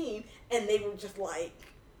that team, and they were just like,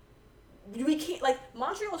 we can't. Like,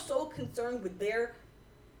 Montreal is so concerned with their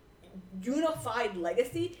unified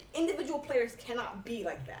legacy. Individual players cannot be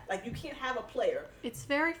like that. Like, you can't have a player. It's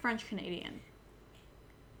very French Canadian.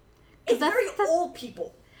 It's that's- very that's- old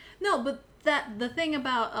people. No, but the thing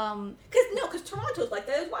about Because Toronto's like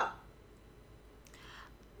that as well.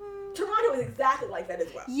 Toronto is exactly like that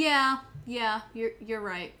as well. yeah, you're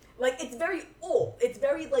right. Like, it's very old. It's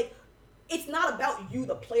very, like, it's not about you,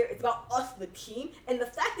 the player. It's about us, the team. And the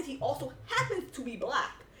fact that he also happens to be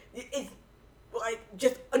black is like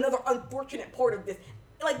just another unfortunate part of this.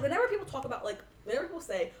 Like whenever people talk about like whenever people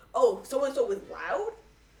say, "Oh, so and so is loud,"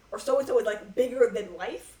 or "so and so is like bigger than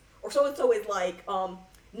life," or "so and so is like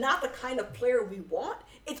not the kind of player we want,"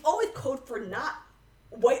 it's always code for not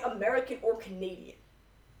white American or Canadian.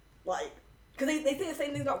 Like, because they say the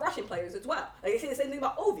same thing about Russian players as well. Like they say the same thing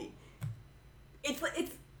about Ovi. It's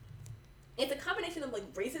a combination of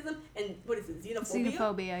like racism and what is it, xenophobia?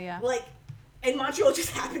 Xenophobia, yeah. Like, and Montreal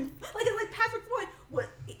just happened. Like Patrick Roy. What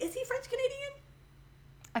is he French Canadian?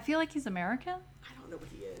 I feel like he's American. I don't know what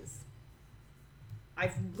he is.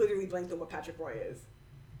 I've literally blanked on what Patrick Roy is.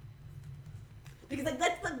 Because like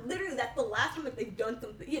that's like literally that's the last time that they've done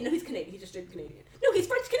something. Yeah, no, he's Canadian. He's just straight Canadian. No, he's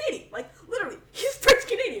French Canadian. Like literally, he's French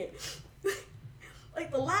Canadian.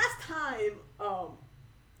 Like the last time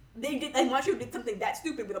they did, like Montreal did something that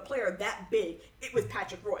stupid with a player that big, it was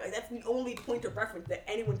Patrick Roy. Like that's the only point of reference that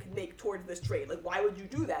anyone could make towards this trade. Like why would you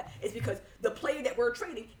do that? It's because the player that we're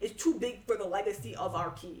trading is too big for the legacy of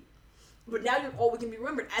our team. But now you're always gonna be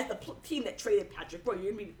remembered as the team that traded Patrick Roy.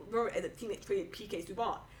 You're gonna be remembered as the team that traded PK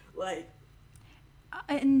Subban. Like.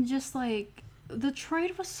 And just like the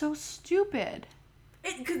trade was so stupid.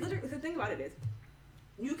 Because literally, the thing about it is,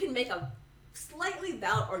 you can make a slightly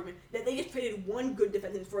valid argument that they just traded one good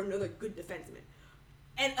defenseman for another good defenseman,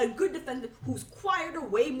 and a good defenseman who's quieter,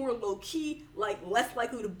 way more low key, like less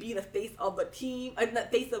likely to be the face of a team, the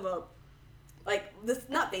face of a, like this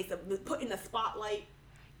not face of put in the spotlight.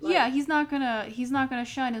 Like, yeah, he's not gonna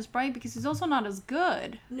shine as bright because he's also not as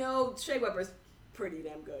good. No, Shea Weber's pretty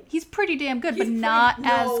damn good. He's pretty damn good, but not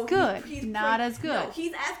as good. He's not as good. No,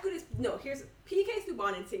 he's as good as here's PK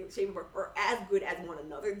Subban and Shea Weber are as good as one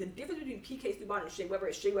another. The difference between PK Subban and Shea Weber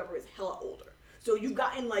is hella older. So you've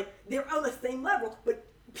gotten like they're on the same level, but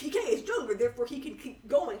PK is younger, therefore he can keep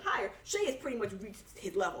going higher. Shea has pretty much reached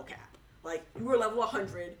his level cap. Like you were level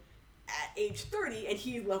 100 at age 30, and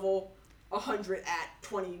he's level 100 at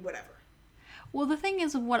 20, whatever. Well, the thing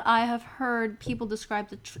is, what I have heard people describe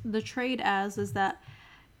the trade as is that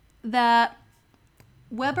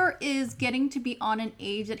Weber is getting to be on an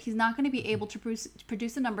age that he's not going to be able to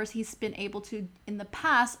produce the numbers he's been able to in the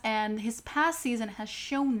past, and his past season has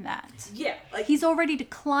shown that. Yeah, like he's already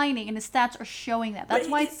declining, and his stats are showing that. That's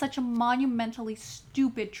why it's such a monumentally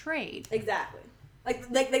stupid trade. Exactly. Like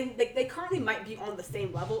they currently might be on the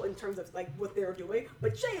same level in terms of like what they're doing,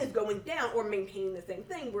 but Shea is going down or maintaining the same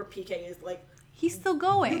thing, where PK is like. He's still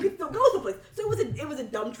going. You can still go someplace. So it was a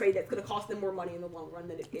dumb trade that's going to cost them more money in the long run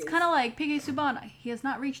than it is. It's kind of like PK Subban. He has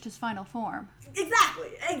not reached his final form. Exactly.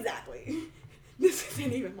 This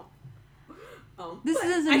isn't even. This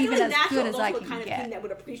isn't even as good as I can get. I feel like Nashville is also the kind of team that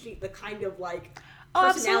would appreciate the kind of like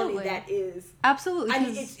personality that is. Absolutely. I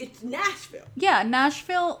mean, it's Nashville. Yeah,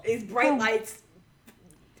 Nashville is bright lights,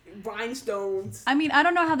 rhinestones. I mean, I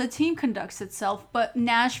don't know how the team conducts itself, but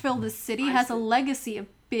Nashville, the city, has a legacy of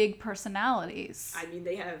big personalities. I mean,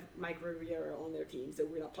 they have Mike Riviera on their team, so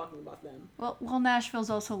we're not talking about them. Well, Nashville's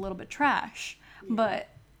also a little bit trash, yeah. but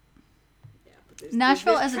there's,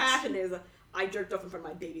 Nashville there's as trash and there's I jerked off in front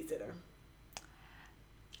of my babysitter.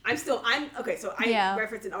 Okay, so I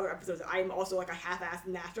referenced in other episodes, I'm also like a half-assed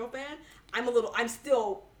Nashville fan. I'm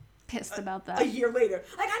still pissed about that. A year later.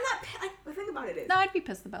 Like, the thing about it is. No, I'd be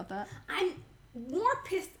pissed about that. I'm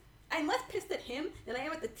less pissed at him than I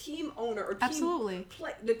am at the team owner or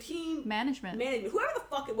the team management, whoever the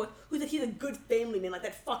fuck it was, who said he's a good family man. Like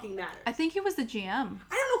that fucking matters. I think he was the GM. I don't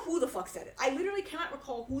know who the fuck said it. I literally cannot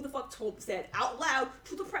recall who the fuck said out loud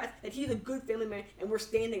to the press that he's a good family man and we're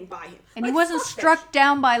standing by him. And he wasn't struck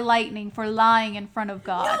down by lightning for lying in front of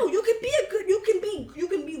God. No, you can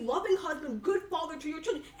be loving husband, good father to your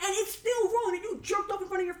children, and it's still wrong that you jerked off in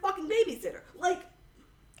front of your fucking babysitter. Like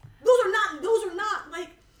those are not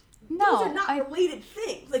like. No, those are not related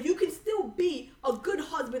things. Like, you can still be a good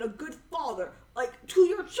husband, a good father, like, to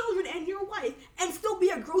your children and your wife, and still be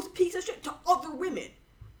a gross piece of shit to other women.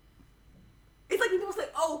 It's like when people say,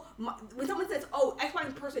 when someone says,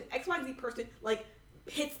 XYZ person, like,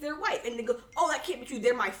 hits their wife, and they go, that can't be true,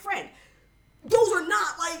 they're my friend. Those are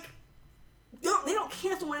not, like, they don't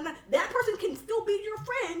cancel one another. That person can still be your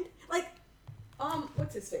friend. Like,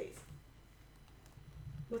 what's his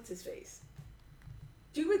face?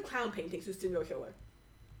 Dude with clown paintings who's serial killer.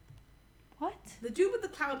 What? The dude with the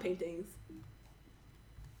clown paintings.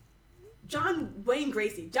 John Wayne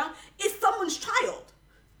Gracie. John is someone's child.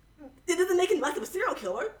 It doesn't make him less of a serial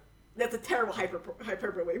killer. That's a terrible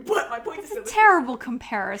hyperbole. But my point is a terrible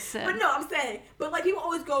comparison. But no, I'm saying. But like people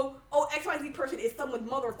always go, XYZ person is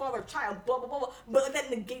someone's mother, father, child, blah blah blah blah. But that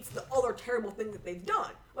negates the other terrible thing that they've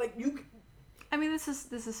done. Like I mean, this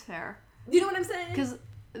is fair. You know what I'm saying? Because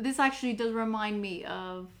this actually does remind me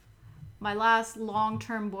of my last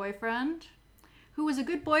long-term boyfriend, who was a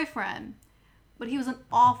good boyfriend, but he was an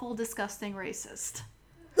awful, disgusting racist.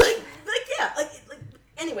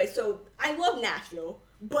 Anyway, so I love Nashville,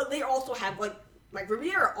 but they also have like Mike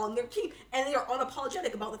Riviera on their team, and they are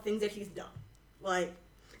unapologetic about the things that he's done. Like,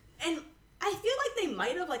 and I feel like they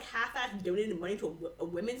might have like half-assed donated money to a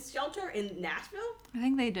women's shelter in Nashville. I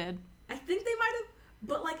think they did. I think they might have,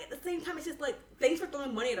 but like at the same time, it's just like thanks for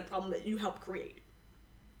throwing money at a problem that you helped create.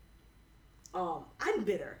 I'm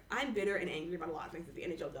bitter and angry about a lot of things that the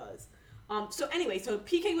NHL does. So anyway, so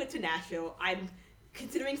PK went to Nashville. I'm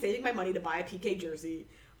considering saving my money to buy a PK jersey.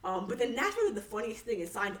 But then Nashville did the funniest thing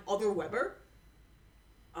is signed Other Weber.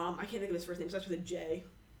 I can't think of his first name. It starts with a J.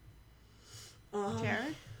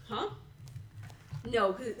 Jared? Huh?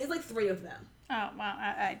 No, because there's like 3 of them. Oh, well,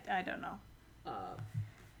 I don't know.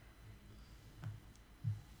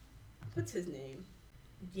 What's his name?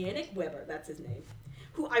 Yannick Weber, that's his name.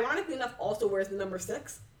 Who, ironically enough, also wears the number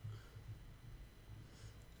 6.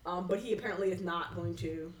 But he apparently is not going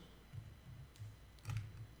to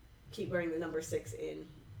keep wearing the number 6 in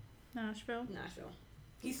Nashville.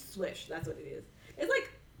 He's Swish, that's what it is.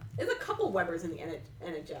 It's a couple Webers in the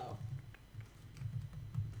NHL.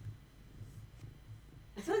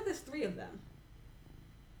 I feel like there's 3 of them.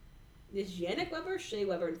 There's Yannick Weber, Shea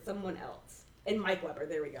Weber, and someone else. And Mike Weber,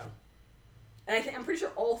 there we go. And I'm pretty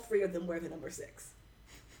sure all 3 of them wear the number 6.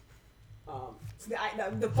 So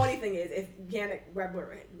the funny thing is, if Yannick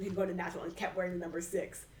Weber had gone to Nashville and kept wearing the number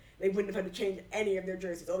 6, they wouldn't have had to change any of their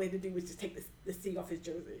jerseys. All they had to do was just take the C off his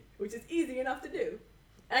jersey, which is easy enough to do.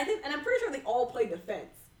 And I'm pretty sure they all play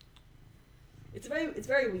defense. It's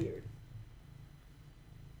very weird.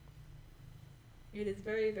 It is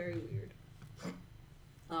very, very weird.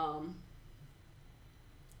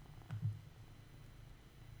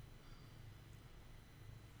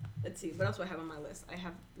 Let's see, what else do I have on my list?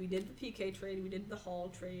 We did the PK trade, we did the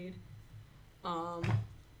Hall trade.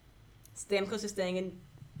 Stamkos is staying in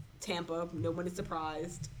Tampa. No one is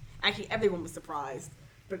surprised. Actually, everyone was surprised,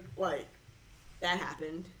 but like that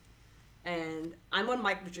happened. And I'm on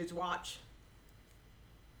Mike Richards' watch.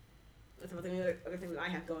 That's about the other thing that I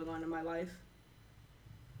have going on in my life.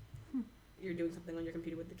 You're doing something on your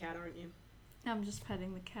computer with the cat, aren't you? I'm just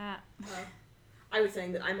petting the cat. I was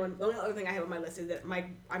saying that the only other thing I have on my list is that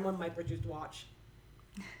I'm on Mike Richards' watch.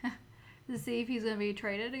 To see if he's going to be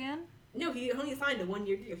traded again? No, he only signed a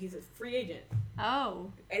 1-year deal. He's a free agent.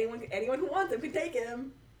 Oh. Anyone who wants him can take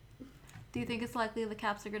him. Do you think it's likely the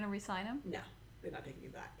Caps are going to re-sign him? No, they're not taking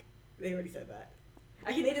him back. They already said that.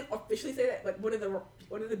 Actually, they didn't officially say that. Like one of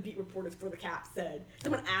the beat reporters for the Caps said,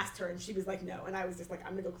 someone asked her and she was like, no. And I was just like,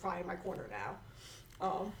 I'm gonna go cry in my corner now.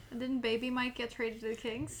 And didn't Baby Mike get traded to the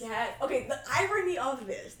Kings? Yeah. Okay. The irony of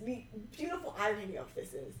this, the beautiful irony of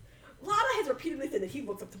this is, Lada has repeatedly said that he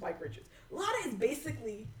looks up to Mike Richards. Lada is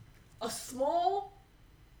basically a small,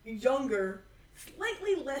 younger,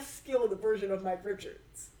 slightly less skilled version of Mike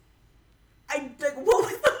Richards. What was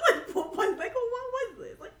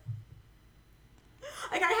this?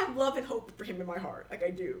 Like, I have love and hope for him in my heart. Like, I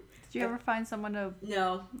do. Did you ever find someone to...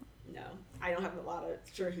 No. I don't have a lot of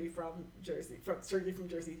jersey from Jersey.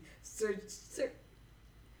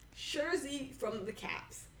 Jersey from the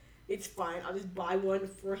Caps. It's fine. I'll just buy one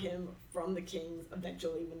for him from the Kings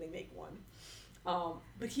eventually when they make one.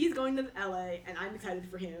 But he's going to LA, and I'm excited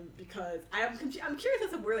for him because I'm curious as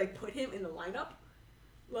to where they put him in the lineup.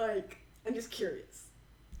 Like, I'm just curious.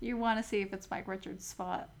 You want to see if it's Mike Richards'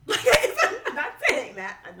 spot. I'm not saying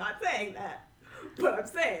that. But I'm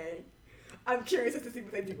saying I'm curious as to see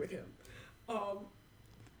what they do with him. I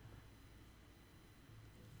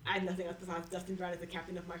have nothing else besides Dustin Brown as the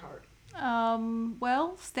captain of my heart.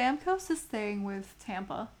 Well, Stamkos is staying with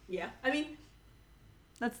Tampa. Yeah, I mean...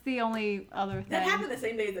 That's the only other thing. That happened the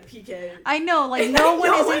same day as the PK. I know, like, no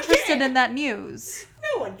one is interested in that news.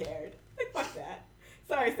 No one cared. Like, fuck that.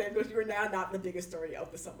 Sorry, Stamkos, you are now not the biggest story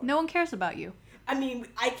of the summer. No one cares about you. I mean,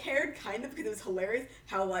 I cared kind of because it was hilarious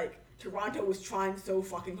how, like, Toronto was trying so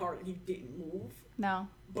fucking hard and he didn't move. No.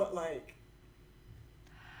 But, like...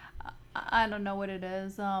 I don't know what it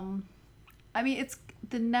is. I mean, it's...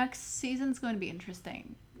 The next season's going to be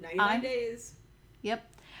interesting. 99 days. Yep.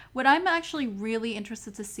 What I'm actually really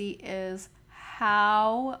interested to see is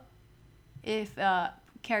how... If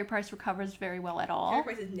Carey Price recovers very well at all. Carey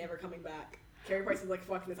Price is never coming back. Carey Price is like,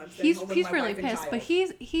 fuck this, I'm staying home with He's my really wife and pissed, child. but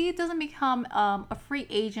he doesn't become a free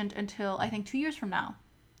agent until, I think, 2 years from now.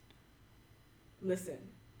 Listen,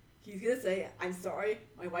 he's gonna say, I'm sorry,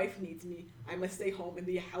 my wife needs me. I must stay home and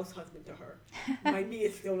be a house husband to her. My knee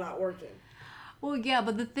is still not working. Well, yeah,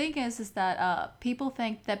 but the thing is that people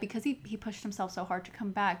think that because he pushed himself so hard to come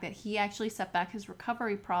back, that he actually set back his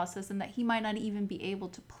recovery process, and that he might not even be able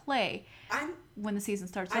to play I'm when the season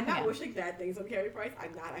starts I'm up not again. wishing bad things on Carey Price.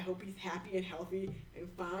 I'm not. I hope he's happy and healthy and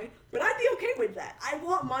fine. But I'd be okay with that. I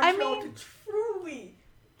want Montreal to truly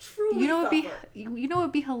You know, it'd be suffer.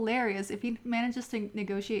 it'd be hilarious if he manages to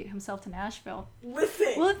negotiate himself to Nashville.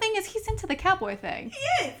 Listen. Well, the thing is, he's into the cowboy thing.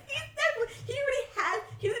 He is. He's definitely. He already has.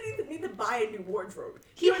 He doesn't even need to buy a new wardrobe.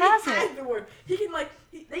 He already has has it. the wardrobe. He can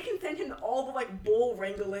they can send him to all the bull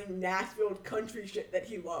wrangling Nashville country shit that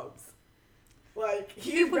he loves. Like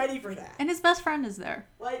he's would- ready for that. And his best friend is there.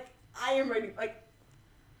 Like I am ready.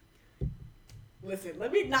 Listen.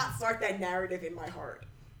 Let me not start that narrative in my heart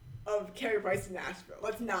of Carey Price in Nashville.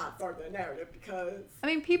 Let's not start that narrative because. I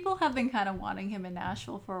mean, people have been kind of wanting him in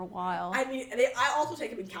Nashville for a while. I mean, I also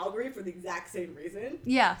take him in Calgary for the exact same reason.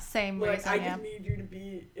 Yeah, same Like, reason. I Yeah. just need you to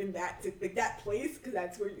be in that place because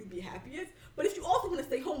that's where you'd be happiest. But if you also want to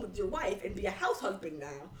stay home with your wife and be a house husband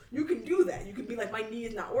now, you can do that. You can be like, my knee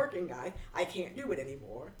is not working, guy. I can't do it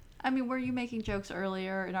anymore. I mean, were you making jokes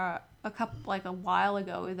earlier in a while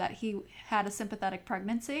ago that he had a sympathetic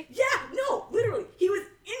pregnancy? Yeah, no, literally. He was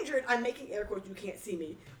injured. I'm making air quotes. You can't see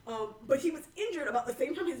me. But he was injured about the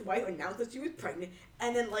same time his wife announced that she was pregnant.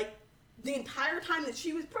 And then, the entire time that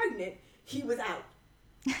she was pregnant, he was out.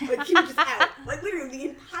 He was just out. Literally, the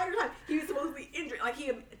entire time. He was supposed to be injured. He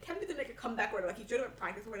attempted to make a comeback or whatever. He should have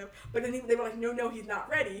practiced or whatever. But then they were like, no, he's not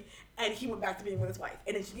ready. And he went back to being with his wife.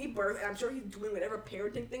 And then she gave birth, and I'm sure he's doing whatever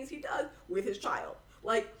parenting things he does with his child.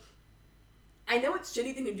 I know it's a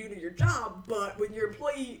shitty thing to do to your job, but when your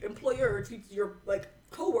employer treats your,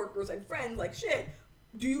 coworkers and friends like shit,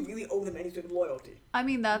 do you really owe them any sort of loyalty? I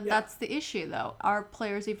mean, that's the issue, though. Are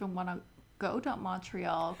players even want to go to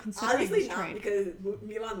Montreal considering Honestly, this not, trade? because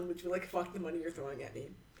Milan would be like, fuck the money you're throwing at me.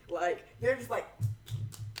 They're just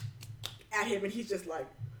at him, and he's just like,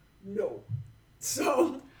 no.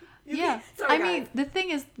 So, sorry, I guys. mean, the thing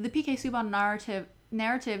is, the PK Subban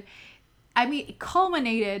narrative, I mean, it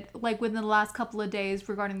culminated within the last couple of days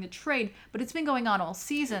regarding the trade, but it's been going on all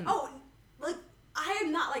season. Oh, I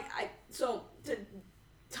am not so to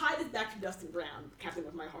tie this back to Dustin Brown, captain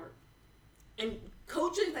of my heart, and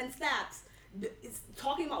coaches and staffs is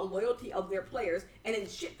talking about loyalty of their players and then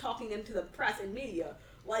shit talking them to the press and media.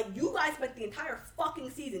 You guys spent the entire fucking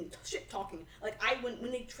season shit talking.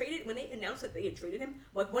 When they announced that they had traded him,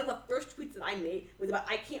 one of the first tweets that I made was about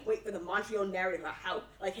I can't wait for the Montreal narrative about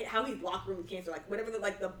how he's locker room cancer, whatever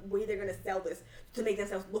the way they're gonna sell this to make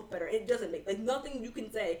themselves look better. It doesn't make nothing you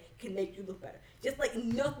can say can make you look better. Just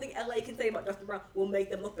nothing LA can say about Dustin Brown will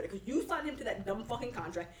make them look better because you signed him to that dumb fucking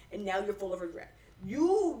contract and now you're full of regret.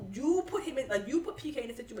 You put him in you put PK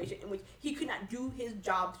in a situation in which he could not do his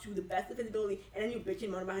job to the best of his ability, and then you bitch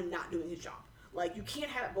and moan about him not doing his job. You can't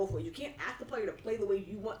have it both ways. You can't ask the player to play the way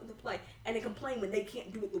you want them to play, and then complain when they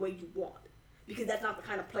can't do it the way you want, because that's not the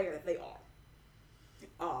kind of player that they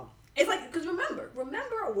are. It's because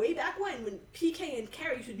remember way back when PK and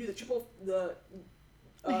Carey used to do the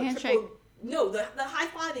handshake. The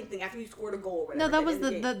high-fiving thing after he scored a goal or whatever. No, that was in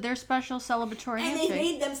the game. their special celebratory And handshake. they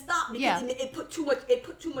made them stop because it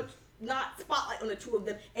put too much not spotlight on the two of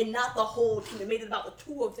them and not the whole team. It made it about the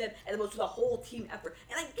two of them as opposed to the whole team effort.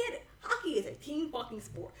 And I get it. Hockey is a team fucking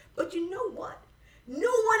sport. But you know what? No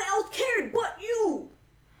one else cared but you.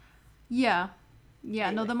 Yeah. Yeah,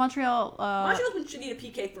 Anyway. no, the Montreal Montreal's been shitty to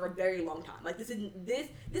PK for a very long time. This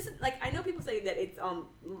is I know people say that it's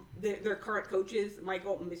their current coaches,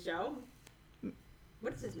 Michael and Michelle.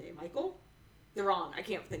 What is his name? Michael? They're on. I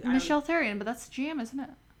can't think. Michel Therrien, but that's the GM, isn't it?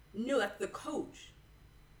 No, that's the coach.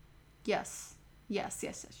 Yes. Yes.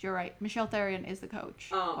 You're right. Michel Therrien is the coach.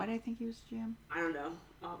 Why did I think he was GM? I don't know.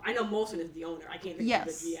 I know Molson is the owner. I can't think of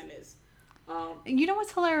who the GM is. You know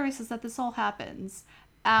what's hilarious is that this all happens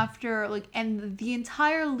after and the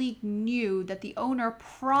entire league knew that the owner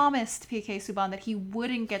promised PK Subban that he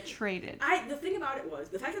wouldn't get traded. The thing about it was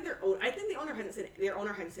the fact that I think their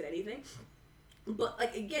owner hadn't said anything. But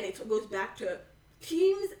again, it goes back to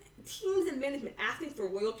teams and management asking for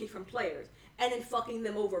loyalty from players and then fucking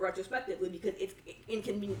them over retrospectively because it's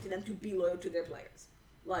inconvenient to them to be loyal to their players.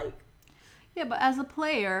 Yeah, but as a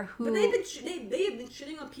player who... But they have been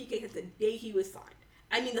shitting on PK since the day he was signed.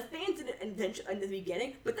 I mean, the fans didn't in the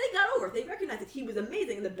beginning, but they got over it. They recognized that he was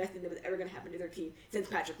amazing and the best thing that was ever going to happen to their team since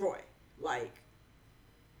Patrick Roy.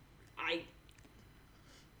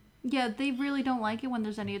 Yeah, they really don't like it when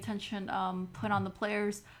there's any attention put on the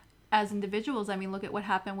players as individuals. I mean, look at what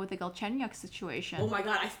happened with the Galchenyuk situation. Oh my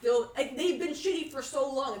god, they've been shitty for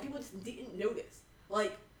so long and people just didn't notice.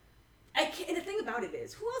 And the thing about it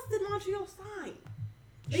is, who else did Montreal sign?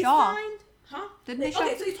 They Shaw. signed Huh? Didn't they show?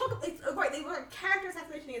 Okay, so he's talking. Right, they were like character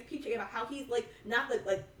assassination against PJ about how he's like not the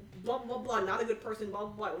like blah blah blah, not a good person, blah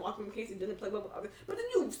blah blah. Walking in case he doesn't play well with others. But then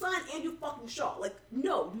you sign Andrew fucking Shaw. Like,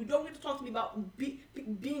 no, you don't get to talk to me about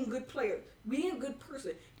being a good player, being a good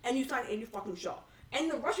person, and you sign Andrew fucking Shaw. And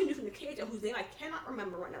the Russian dude from the KHL, whose name I cannot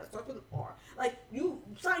remember right now, it starts with an R. Like, you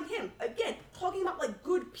signed him. Again, talking about, like,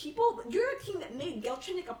 good people. But you're a team that made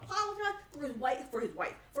Galchenyuk apologize for his wife,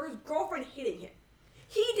 for his girlfriend hitting him.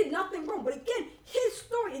 He did nothing wrong. But again, his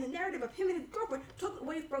story and the narrative of him and his girlfriend took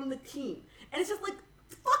away from the team. And it's just like,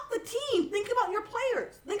 fuck the team. Think about your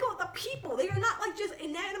players. Think about the people. They are not, like, just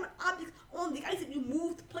inanimate objects on the ice that you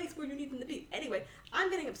move to the place where you need them to be. Anyway, I'm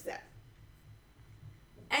getting upset.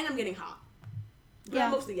 And I'm getting hot. But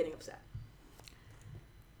I'm mostly getting upset.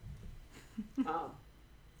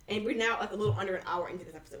 And we're now like a little under an hour into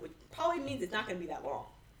this episode, which probably means it's not going to be that long.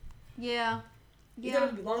 Yeah. It's going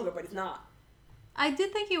to be longer, but it's not. I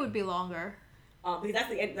did think it would be longer. Because that's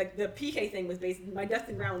the end. Like the PK thing was basically my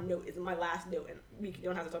Dustin Brown note is my last note, and we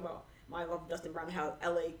don't have to talk about my love of Dustin Brown and how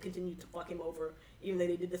LA continued to fuck him over, even though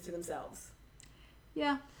they did this to themselves.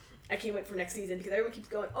 Yeah. I can't wait for next season because everyone keeps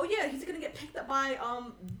going, oh yeah, he's gonna get picked up by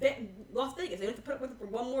Las Vegas. They have to put up with him for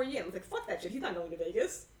one more year. I was like, fuck that shit. He's not going to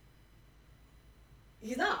Vegas.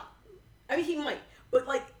 He's not. I mean, he might, but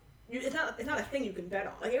like, it's not a thing you can bet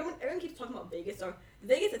on. Like everyone keeps talking about Vegas. Or the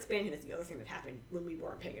Vegas expansion is the other thing that happened when we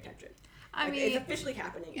weren't paying attention. I mean, it's officially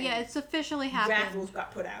happening. Yeah, it's officially happening. Draft rules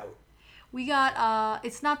got put out. We got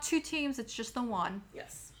it's not 2 teams. It's just the one.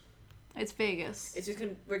 Yes. It's Vegas. It's just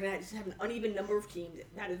we're gonna just have an uneven number of teams.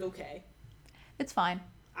 That is okay. It's fine.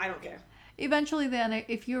 I don't care. Eventually, then,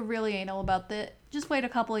 if you're really anal about that, just wait a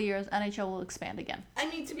couple of years. NHL will expand again. I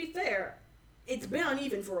mean, to be fair, it's been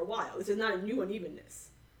uneven for a while. This is not a new unevenness.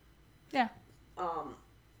 Yeah.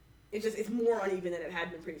 It's more uneven than it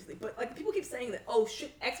had been previously. But like people keep saying that, oh,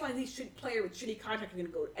 X, Y, and Z player with shitty contract are gonna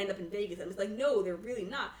end up in Vegas, and it's like, no, they're really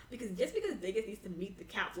not. Because just because Vegas needs to meet the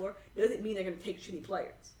cap floor doesn't mean they're gonna take shitty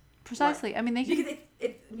players. Precisely. Right. I mean, they can... Because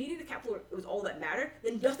if meeting the cap floor was all that mattered,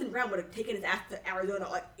 then Dustin Brown would have taken his ass to Arizona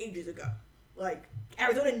like ages ago. Like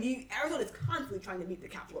Arizona is constantly trying to meet the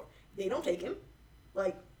cap floor. They don't take him.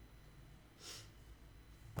 Like,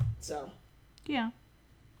 so. Yeah.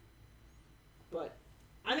 But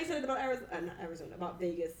I'm excited about Arizona, about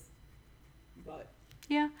Vegas. But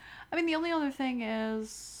yeah, I mean, the only other thing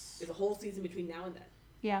is there's a whole season between now and then.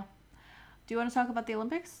 Yeah. Do you want to talk about the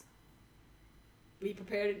Olympics? Be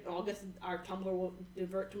prepared in August. Our Tumblr will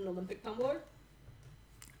divert to an Olympic Tumblr.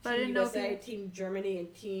 But Team I didn't know USA, if you... Team Germany,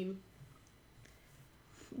 and Team.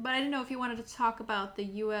 But I didn't know if you wanted to talk about the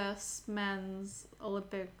U.S. men's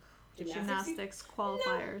Olympic gymnastics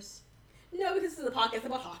qualifiers. No, because this is a podcast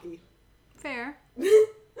about hockey. Fair.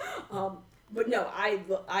 But no,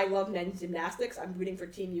 I love men's gymnastics. I'm rooting for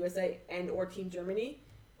Team USA and or Team Germany.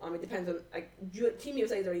 It depends on Team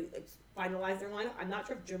USA has already finalized their lineup. I'm not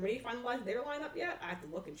sure if Germany finalized their lineup yet. I have to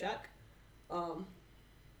look and check.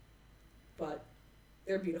 But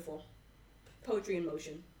they're beautiful. Poetry in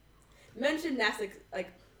motion. Men's gymnastics,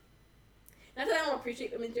 like, not that I don't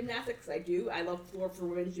appreciate women's gymnastics, I do. I love floor for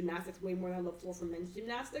women's gymnastics way more than I love floor for men's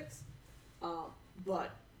gymnastics.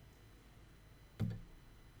 But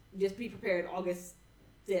just be prepared. August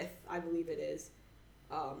 5th, I believe it is.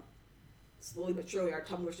 Slowly but surely, our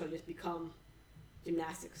Tumblr shall just become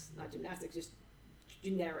gymnastics, not gymnastics, just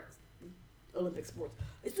generic Olympic sports.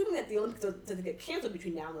 Assuming that the Olympics doesn't get canceled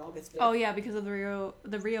between now and August 5th. Oh yeah, because of the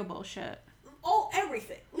Rio bullshit.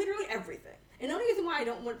 Everything, literally everything. And the only reason why I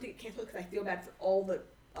don't want it to get canceled is because I feel bad for all the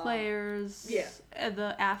players, the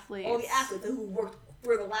athletes, all the athletes who worked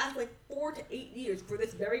for the last 4 to 8 years for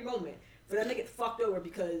this very moment, for them to get fucked over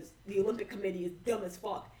because the Olympic Committee is dumb as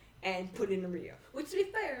fuck and put it in Rio. Which, to be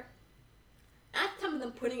fair, at the time of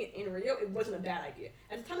them putting it in Rio, it wasn't a bad idea.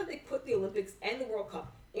 At the time that they put the Olympics and the World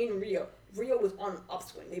Cup in Rio, Rio was on an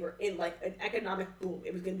upswing. They were in an economic boom.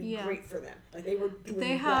 It was going to be great for them. They were doing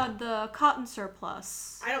They had the cotton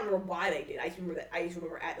surplus. I don't remember why they did. I just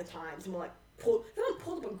remember at the time someone pulled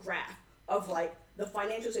up a graph of the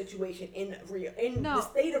financial situation in Rio, the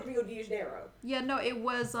state of Rio de Janeiro. Yeah, no, it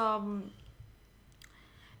was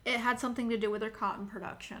it had something to do with their cotton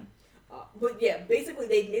production. But yeah, basically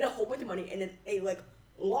they made a whole bunch of money and then they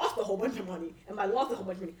lost a whole bunch of money. And by lost a whole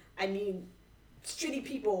bunch of money, I mean shitty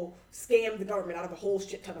people scammed the government out of a whole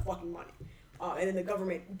shit ton of fucking money. And then the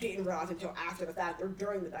government didn't realize until after the fact or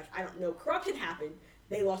during the fact. I don't know. Corruption happened.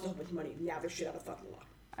 They lost a whole bunch of money. Now they're shit out of fucking luck.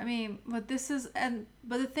 I mean, but the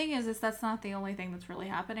thing is that's not the only thing that's really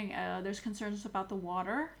happening. There's concerns about the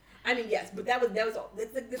water. I mean, yes, but that was all.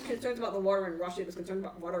 There's concerns about the water in Russia. There's concerns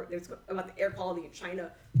about water. There's about the air quality in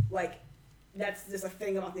China. That's just a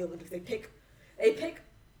thing about the Olympics. They pick They pick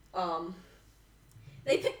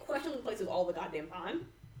questionable places all the goddamn time.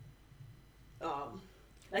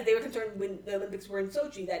 Like they were concerned when the Olympics were in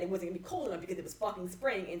Sochi that it wasn't gonna be cold enough because it was fucking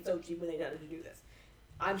spring in Sochi when they decided to do this.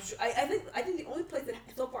 I'm sure. I think the only place that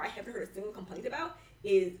so far I haven't heard a single complaint about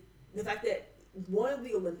is the fact that one of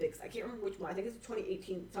the Olympics, I can't remember which one. I think it's the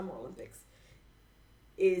 2018 Summer Olympics.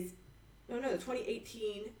 The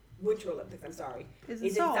 2018 Winter Olympics. I'm sorry, is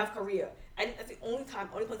in South Korea, and that's the only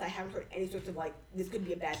place I haven't heard any sorts of like this could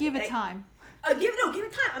be a bad. Give it time. Give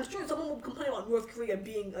it time. I'm sure someone will complain about North Korea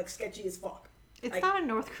being like sketchy as fuck. It's like, not in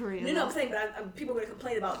North Korea. No, I'm saying, but people are going to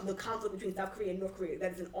complain about the conflict between South Korea and North Korea.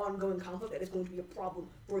 That is an ongoing conflict that is going to be a problem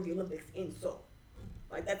for the Olympics in Seoul.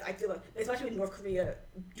 Like that, I feel like, especially with North Korea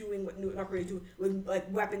doing what North Korea do with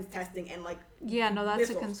like weapons testing and like that's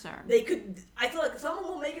missiles. a concern. They could. I feel like someone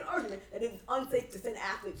will make an argument that it's unsafe to send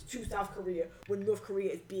athletes to South Korea when North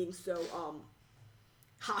Korea is being so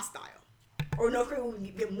hostile, or North Korea will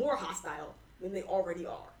get more hostile than they already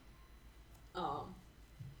are.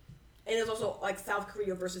 And it's also like South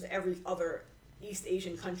Korea versus every other East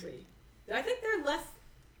Asian country. And I think they're less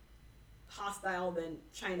hostile than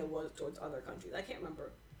China was towards other countries. I can't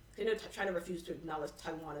remember. I know China refused to acknowledge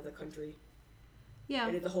Taiwan as a country. Yeah.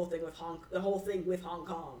 And did the whole thing with Hong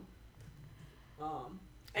Kong.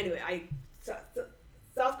 Anyway,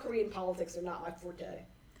 South Korean politics are not my forte.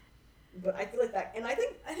 But I feel like that, and I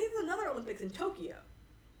think there's another Olympics in Tokyo.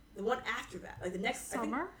 The one after that, like the next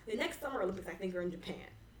summer. The next Summer Olympics, I think, are in Japan.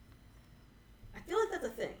 I feel like that's a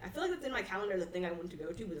thing. I feel like that's in my calendar. The thing I want to go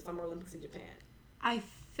to was the Summer Olympics in Japan. I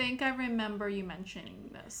think I remember you mentioning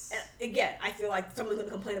this. And again, I feel like someone's going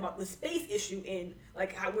to complain about the space issue in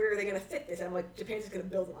like where are they going to fit this? And I'm like, Japan's just going to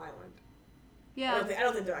build an island. Yeah. I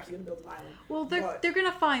don't think they're actually going to build an island. Well, they're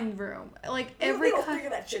going to find room. Like they'll figure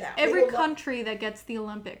that shit out. Every country that gets the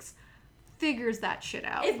Olympics figures that shit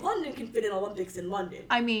out. If London can fit in Olympics in London,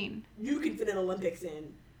 I mean, you can fit in Olympics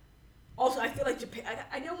in. Also, I feel like Japan.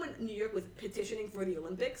 I know when New York was petitioning for the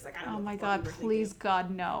Olympics, like I don't know. Oh my God! Please, thinking.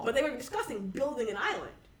 God, no. But they were discussing building an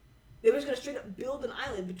island. They were just gonna straight up build an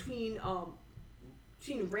island between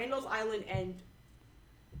Randall's Island and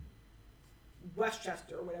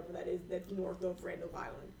Westchester or whatever that is. That's north of Randall's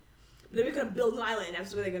Island. They were gonna build an island, and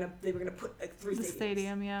that's where they were gonna put like 3 the stadiums.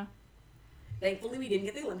 Stadium, yeah. Thankfully, we didn't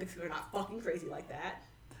get the Olympics. We were not fucking crazy like that.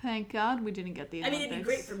 Thank God we didn't get the Olympics. I mean, it'd be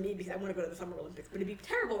great for me because I want to go to the Summer Olympics, but it'd be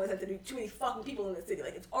terrible if I had to do too many fucking people in the city.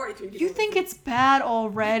 Like, it's already too many people. You think it's bad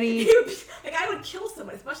already? Like, I would kill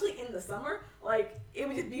someone, especially in the summer. Like, it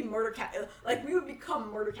would just be murder like, we would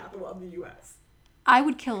become murder capital of the U.S. I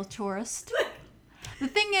would kill a tourist. The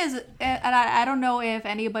thing is, and I don't know if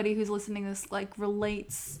anybody who's listening to this, like,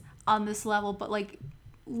 relates on this level, but, like,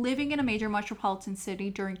 living in a major metropolitan city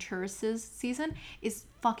during tourist season is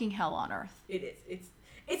fucking hell on earth. It is.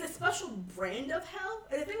 It's a special brand of hell,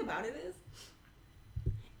 and the thing about it is,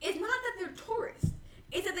 it's not that they're tourists.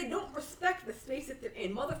 It's that they don't respect the space that they're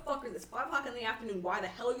in. Motherfuckers, it's 5 o'clock in the afternoon. Why the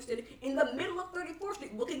hell are you standing in the middle of 34th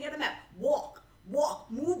Street looking at a map? Walk,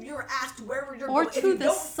 move your ass to wherever you're or going. Or to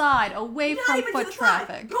the side, away from foot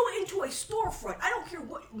traffic. Go into a storefront. I don't care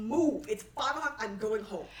what. Move. It's 5 o'clock. I'm going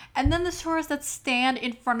home. And then the tourists that stand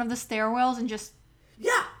in front of the stairwells and just...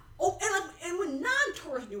 Yeah. Oh, and when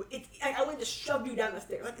non-tourists do it, I want to shove you down the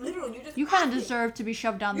stairs. Like, literally, you're just... You kind of deserve to be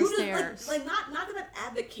shoved down the stairs. Like, not that I'm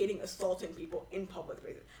advocating assaulting people in public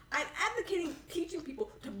spaces. I'm advocating teaching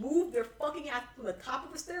people to move their fucking ass from the top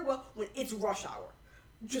of the stairwell when it's rush hour.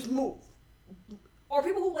 Just move. Or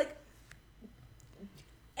people who, like...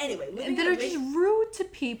 Anyway, and that are just rude to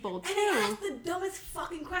people, too. And they ask the dumbest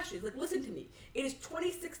fucking questions. Like, listen to me. It is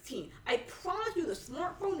 2016. I promise you the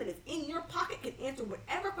smartphone that is in your pocket can answer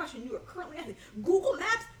whatever question you are currently asking. Google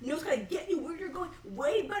Maps knows how to get you where you're going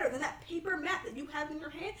way better than that paper map that you have in your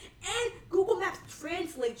hand. And Google Maps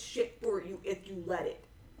translates shit for you if you let it.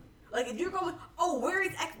 Like, if you're going, oh, where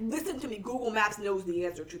is X? Listen to me. Google Maps knows the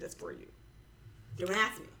answer to this for you. Don't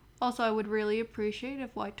ask me. Also, I would really appreciate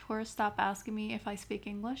if white tourists stop asking me if I speak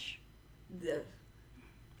English.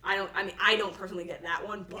 I don't personally get that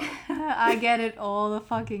one, but... I get it all the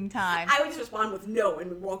fucking time. I would just respond with no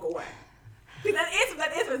and would walk away. Because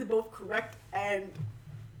that answer is both correct and...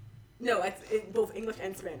 No, it's both English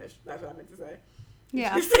and Spanish. That's what I meant to say.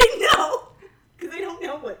 Yeah. You say no! Because they don't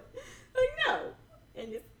know what... Like, no.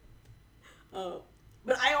 And it's...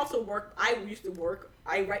 But I also I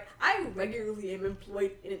regularly am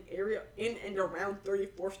employed in an area in and around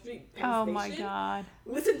 34th Street, Penn Station. My God.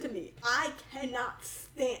 Listen to me. I cannot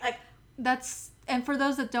stand... Like, that's And for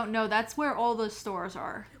those that don't know, that's where all the stores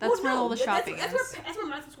are. That's Well, where no, all the shopping that's is. That's where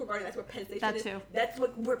Madison Square Garden. That's where Penn Station That is. too. That's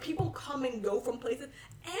where people come and go from places.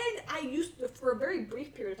 And I used to, for a very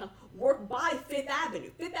brief period of time, work by Fifth Avenue.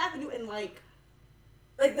 Fifth Avenue and like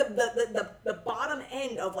the bottom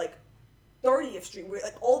end of like 30th Street, where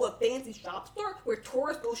like all the fancy shops are, where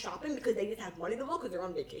tourists go shopping because they just have money to look because they're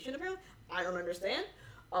on vacation. Apparently, I don't understand.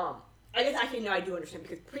 I guess actually no, I do understand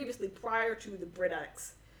because previously, prior to the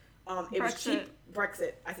BritX, it was cheap.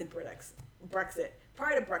 Brexit. I said BritX. Brexit.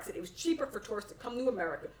 Prior to Brexit, it was cheaper for tourists to come to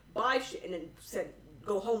America, buy shit, and then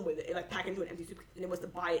go home with it, and like pack into an empty suitcase, and it was to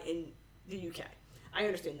buy it in the UK. I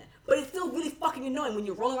understand that, but it's still really fucking annoying when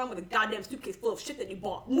you're rolling around with a goddamn suitcase full of shit that you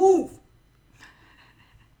bought. Move.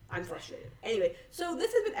 I'm frustrated. Anyway, so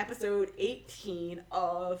this has been episode 18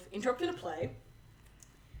 of Interrupted to Play.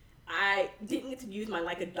 I didn't get to use my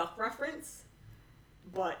Like a Duck reference,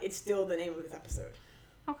 but it's still the name of this episode.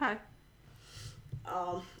 Okay.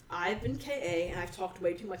 I've been KA, and I've talked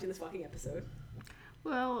way too much in this fucking episode.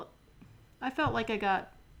 Well, I felt like I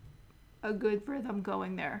got a good rhythm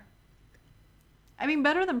going there. I mean,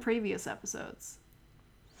 better than previous episodes.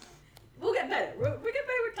 We'll get better. We'll get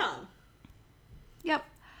better with time. Yep.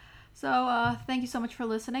 So, thank you so much for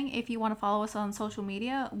listening. If you want to follow us on social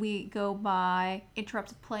media, we go by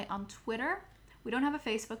Interrupted Play on Twitter. We don't have a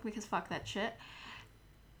Facebook because fuck that shit.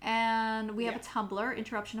 And we have a Tumblr,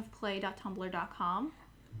 interruptionofplay.tumblr.com.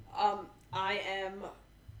 I am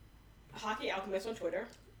Hockey Alchemist on Twitter.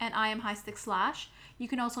 And I am Highstick/. You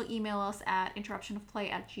can also email us at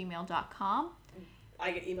interruptionofplay@gmail.com. I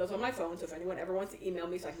get emails on my phone, so if anyone ever wants to email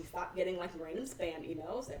me so I can stop getting like random spam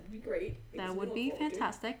emails, that would be great. That would be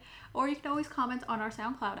fantastic. Or you can always comment on our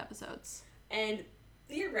SoundCloud episodes. And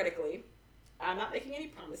theoretically, I'm not making any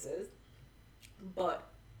promises,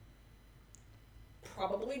 but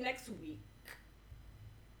probably next week,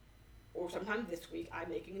 or sometime this week, I'm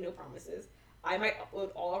making no promises, I might upload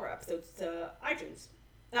all of our episodes to iTunes.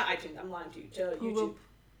 Not iTunes, I'm lying to you, to YouTube.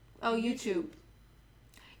 Oh, YouTube.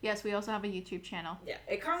 Yes, we also have a YouTube channel. Yeah,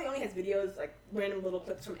 it currently only has videos, like random little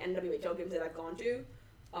clips from NWHL games that I've gone to.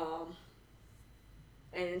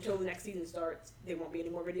 And until the next season starts, there won't be any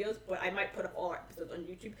more videos. But I might put up all our episodes on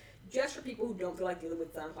YouTube just for people who don't feel like dealing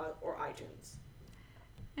with SoundCloud or iTunes.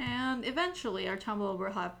 And eventually, our Tumblr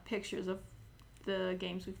will have pictures of the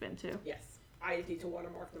games we've been to. Yes, I just need to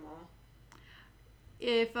watermark them all.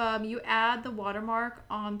 If you add the watermark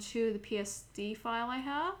onto the PSD file I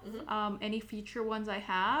have, any future ones I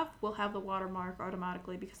have will have the watermark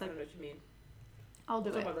automatically because I don't know what you mean. I'll do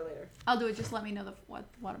We'll it. talk about that later. I'll do it. Just let me know what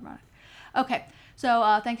watermark. Okay,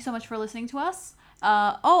 so thank you so much for listening to us.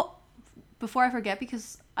 Before I forget,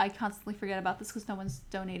 because I constantly forget about this because no one's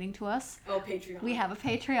donating to us. Oh, Patreon. We have a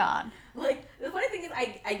Patreon. Like, the funny thing is,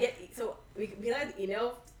 I get, so, because I have the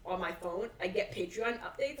email on my phone, I get Patreon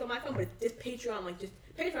updates on my phone, but it's just Patreon, like, just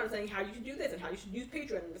Patreon saying how you should do this and how you should use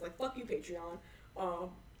Patreon, and it's like, fuck you, Patreon.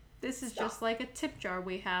 This is just like a tip jar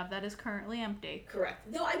we have that is currently empty. Correct.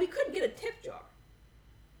 No, we could get a tip jar.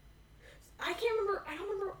 I don't remember,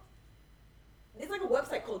 it's like a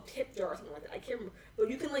website called Tip Jar or something like that, I can't remember, but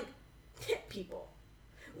you can, like, tip people.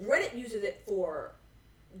 Reddit uses it for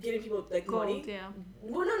giving people like Gold, money. yeah.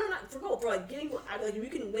 Well, no, not for gold. For like getting like we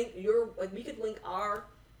can link your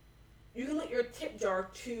you can link your tip jar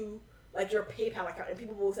to like your PayPal account, and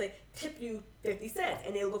people will say tip you 50 cents,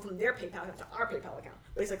 and they'll go from their PayPal account to our PayPal account.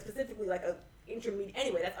 But it's like specifically like a intermediate.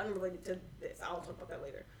 Anyway, that's unrelated to this. I'll talk about that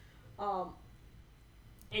later.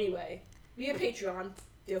 Anyway, we have Patreon.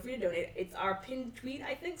 Feel free to donate. It's our pinned tweet,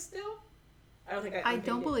 I think. Still. I don't think I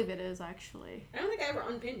don't believe it is, actually. I don't think I ever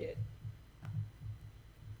unpinned it.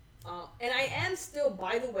 And I am still,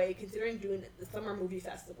 by the way, considering doing the Summer Movie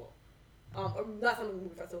Festival. Or not Summer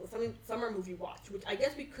Movie Festival, Summer Movie Watch, which I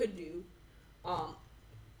guess we could do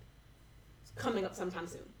coming up sometime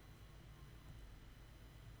soon.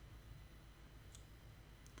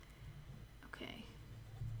 Okay.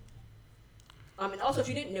 And also, if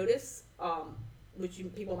you didn't notice, which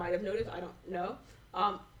people might have noticed, I don't know,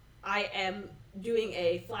 I am doing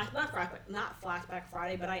a not Flashback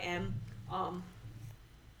Friday, but I am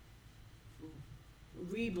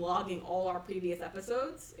reblogging all our previous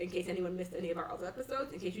episodes in case anyone missed any of our other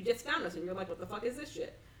episodes. In case you just found us and you're like, "What the fuck is this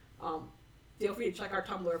shit?" Feel free to check our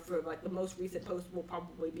Tumblr for like the most recent post will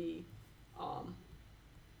probably be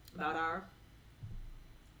about our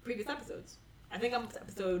previous episodes. I think I'm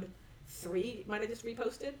episode 3. Might have just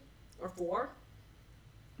reposted or 4.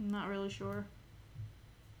 I'm not really sure.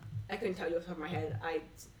 I couldn't tell you off the top of my head.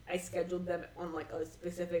 I scheduled them on like a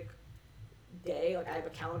specific day. Like I have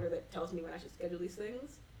a calendar that tells me when I should schedule these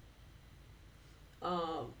things. We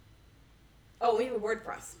have a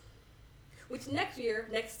WordPress. which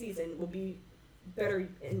next season, will be better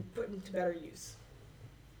and put into better use.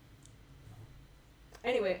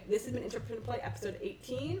 Anyway, this has been Interpretive Play, episode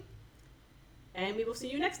 18, and we will see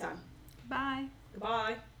you next time. Bye.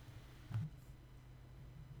 Goodbye.